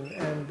revolution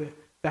and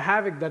the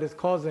havoc that it's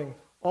causing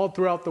all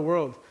throughout the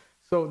world.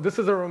 So this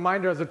is a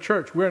reminder as a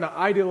church, we're in an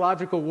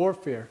ideological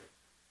warfare.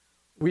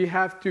 We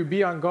have to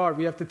be on guard.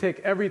 We have to take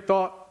every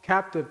thought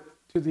captive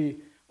to the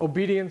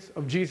obedience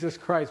of Jesus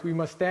Christ. We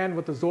must stand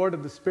with the sword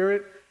of the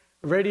Spirit,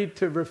 ready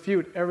to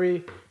refute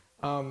every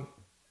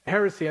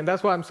heresy. And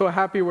that's why I'm so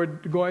happy we're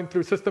going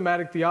through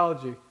systematic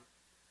theology.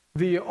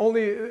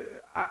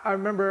 I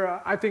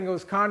remember, I think it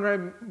was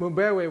Conrad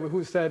Mbewe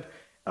who said,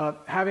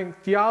 having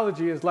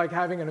theology is like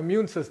having an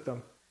immune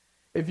system.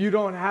 If you're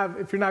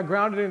not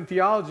grounded in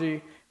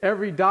theology,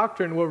 every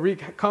doctrine will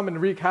come and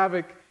wreak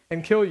havoc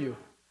and kill you.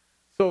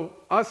 So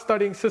us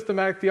studying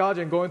systematic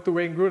theology and going through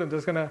Wayne Grudem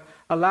is going to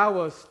allow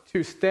us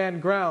to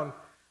stand ground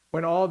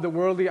when all the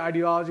worldly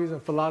ideologies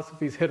and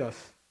philosophies hit us.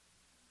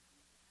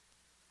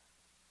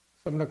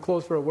 So I'm going to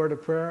close for a word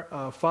of prayer.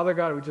 Father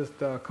God, we just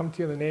come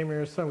to you in the name of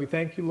your Son. We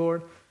thank you,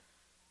 Lord,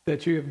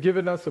 that you have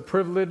given us a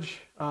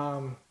privilege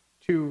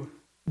to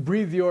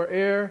breathe your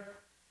air,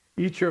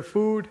 eat your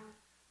food.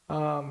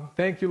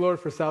 Thank you, Lord,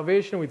 for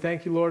salvation. We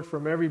thank you, Lord,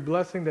 for every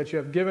blessing that you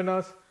have given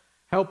us.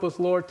 Help us,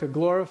 Lord, to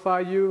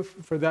glorify you,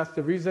 for that's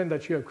the reason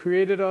that you have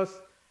created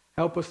us.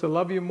 Help us to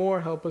love you more.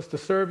 Help us to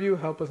serve you.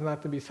 Help us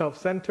not to be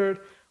self-centered.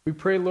 We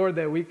pray, Lord,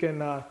 that we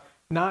can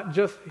not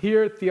just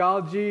hear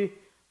theology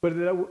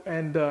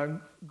and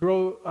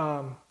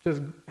grow,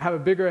 just have a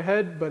bigger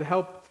head, but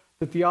help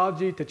the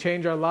theology to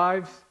change our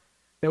lives,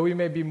 that we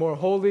may be more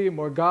holy,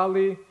 more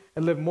godly,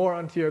 and live more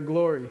unto your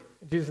glory.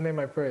 In Jesus' name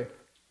I pray.